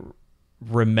era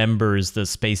remembers the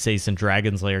Space Ace and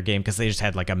Dragon's Lair game, because they just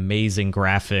had like amazing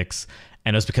graphics,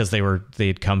 and it was because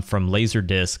they'd come from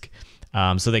Laserdisc,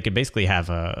 so they could basically have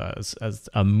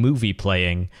a movie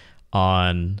playing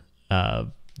on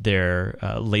their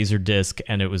Laserdisc,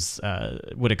 and it was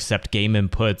would accept game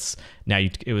inputs. Now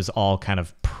it was all kind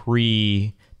of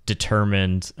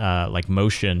predetermined like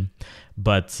motion,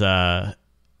 but the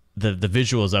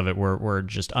visuals of it were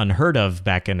just unheard of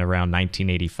back in around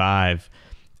 1985.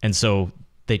 And so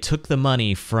they took the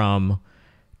money from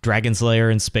Dragon's Lair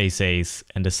and Space Ace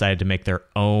and decided to make their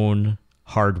own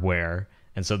hardware.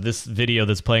 And so this video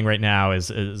that's playing right now is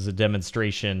a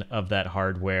demonstration of that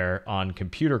hardware on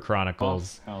Computer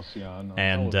Chronicles.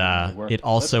 And it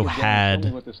also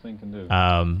had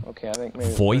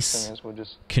voice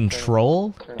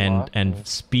control and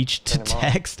speech to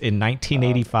text in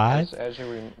 1985.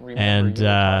 And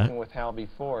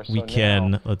we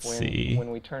can, let's see.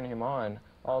 When we turn him on,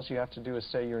 all you have to do is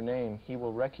say your name. He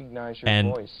will recognize your and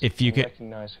voice. If you can,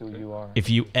 recognize who you are. If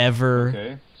you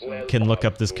ever can look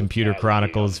up this Computer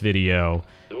Chronicles video,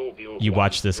 you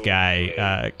watch this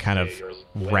guy kind of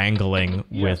wrangling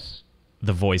with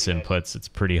the voice inputs. It's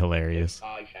pretty hilarious.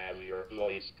 I have your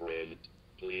voice print.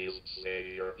 Please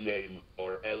say your name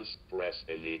or else press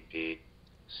any key.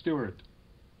 Stuart.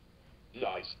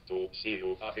 Nice to see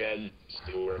you again,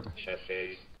 Stuart.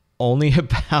 Only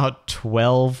about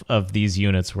 12 of these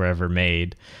units were ever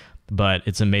made, but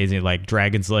it's amazing. Like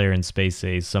Dragon's Lair and Space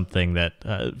Ace, something that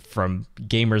from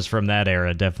gamers from that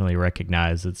era definitely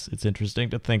recognize. It's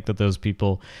interesting to think that those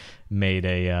people made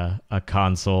a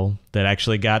console that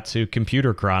actually got to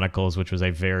Computer Chronicles, which was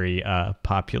a very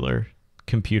popular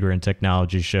computer and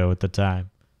technology show at the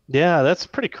time. Yeah, that's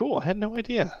pretty cool. I had no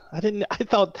idea. I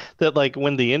thought that like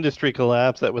when the industry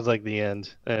collapsed, that was like the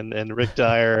end, and Rick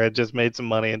Dyer had just made some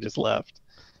money and just left.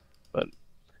 But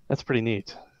that's pretty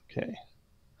neat. Okay.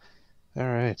 All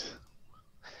right.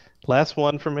 Last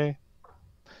one for me.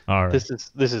 All right. This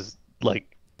is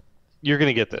like, you're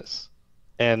gonna get this,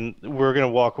 and we're gonna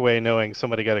walk away knowing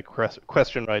somebody got a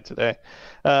question right today.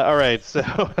 All right.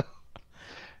 So,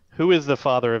 who is the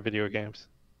father of video games?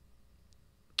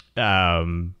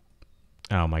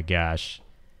 Oh my gosh.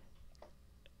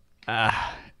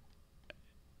 I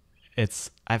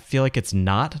feel like it's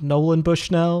not Nolan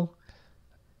Bushnell.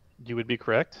 You would be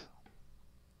correct.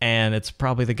 And it's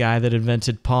probably the guy that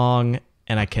invented Pong,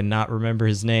 and I cannot remember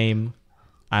his name.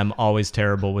 I'm always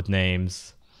terrible with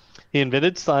names. He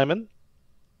invented Simon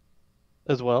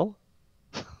as well.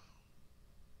 You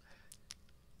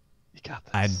got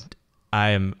this.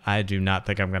 I do not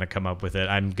think I'm going to come up with it.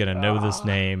 I'm going to know this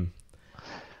name.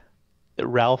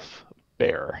 Ralph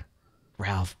Baer.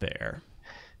 Ralph Baer.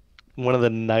 One of the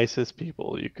nicest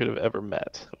people you could have ever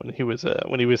met when he was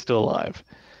still alive,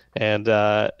 and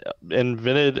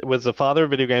was the father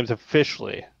of video games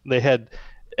officially.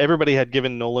 Everybody had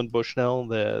given Nolan Bushnell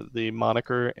the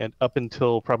moniker, and up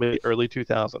until probably the early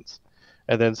 2000s,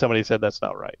 and then somebody said that's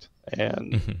not right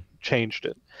and changed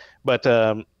it. But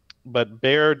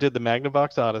Baer did the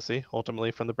Magnavox Odyssey, ultimately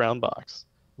from the brown box,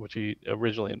 which he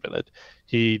originally invented.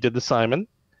 He did the Simon,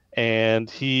 and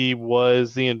he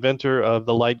was the inventor of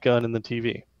the light gun and the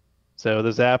TV. So the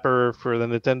zapper for the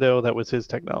Nintendo, that was his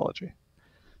technology.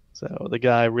 So the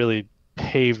guy really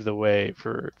paved the way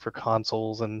for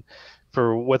consoles and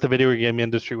for what the video game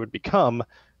industry would become.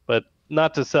 But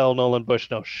not to sell Nolan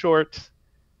Bushnell short,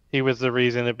 he was the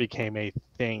reason it became a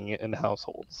thing in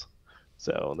households.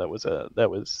 So that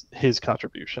was his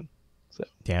contribution. So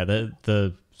yeah,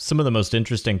 the some of the most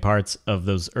interesting parts of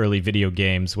those early video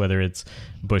games, whether it's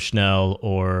Bushnell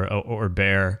or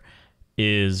Baer,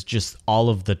 is just all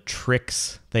of the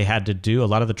tricks they had to do. A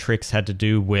lot of the tricks had to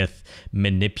do with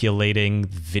manipulating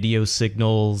video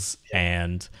signals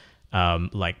and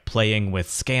like playing with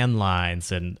scan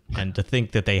lines, and to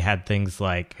think that they had things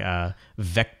like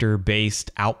vector-based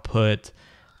output.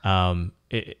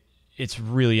 It's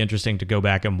really interesting to go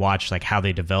back and watch like how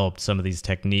they developed some of these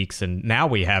techniques, and now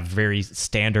we have very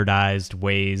standardized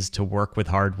ways to work with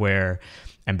hardware.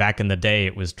 And back in the day,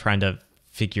 it was trying to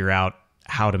figure out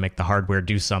how to make the hardware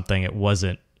do something it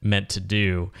wasn't meant to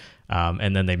do.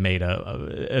 And then they made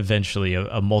eventually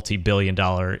a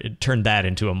multi-billion-dollar. It turned that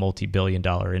into a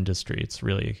multi-billion-dollar industry. It's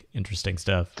really interesting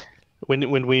stuff.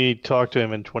 When we talked to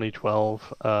him in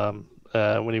 2012,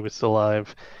 when he was still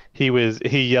alive, he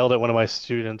yelled at one of my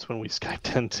students when we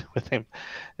Skyped in with him,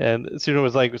 and the student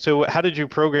was like, "So how did you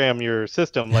program your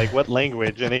system? Like what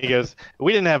language?" And he goes,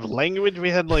 "We didn't have language. We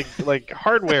had like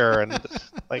hardware and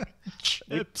like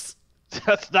chips.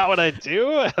 That's not what I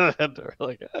do." And we're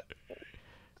like,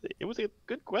 it was a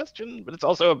good question, but it's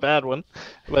also a bad one.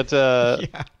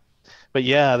 But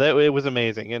yeah, it was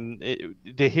amazing, and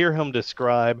to hear him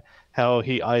describe how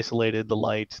he isolated the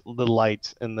light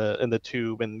in the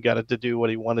tube and got it to do what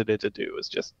he wanted it to do is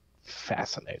just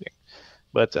fascinating.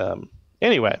 But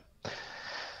anyway,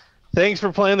 thanks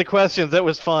for playing the questions. That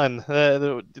was fun.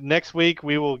 Next week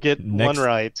we will get one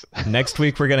right. Next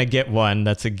week we're gonna get one.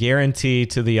 That's a guarantee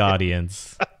to the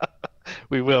audience.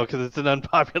 We will, because it's an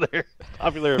unpopular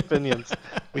opinions.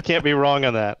 We can't be wrong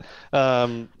on that.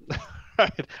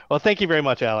 Right. Well, thank you very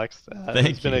much, Alex.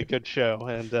 It's been a good show.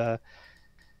 And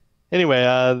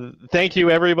anyway, thank you,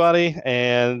 everybody.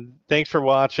 And thanks for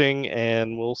watching.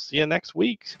 And we'll see you next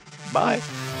week. Bye.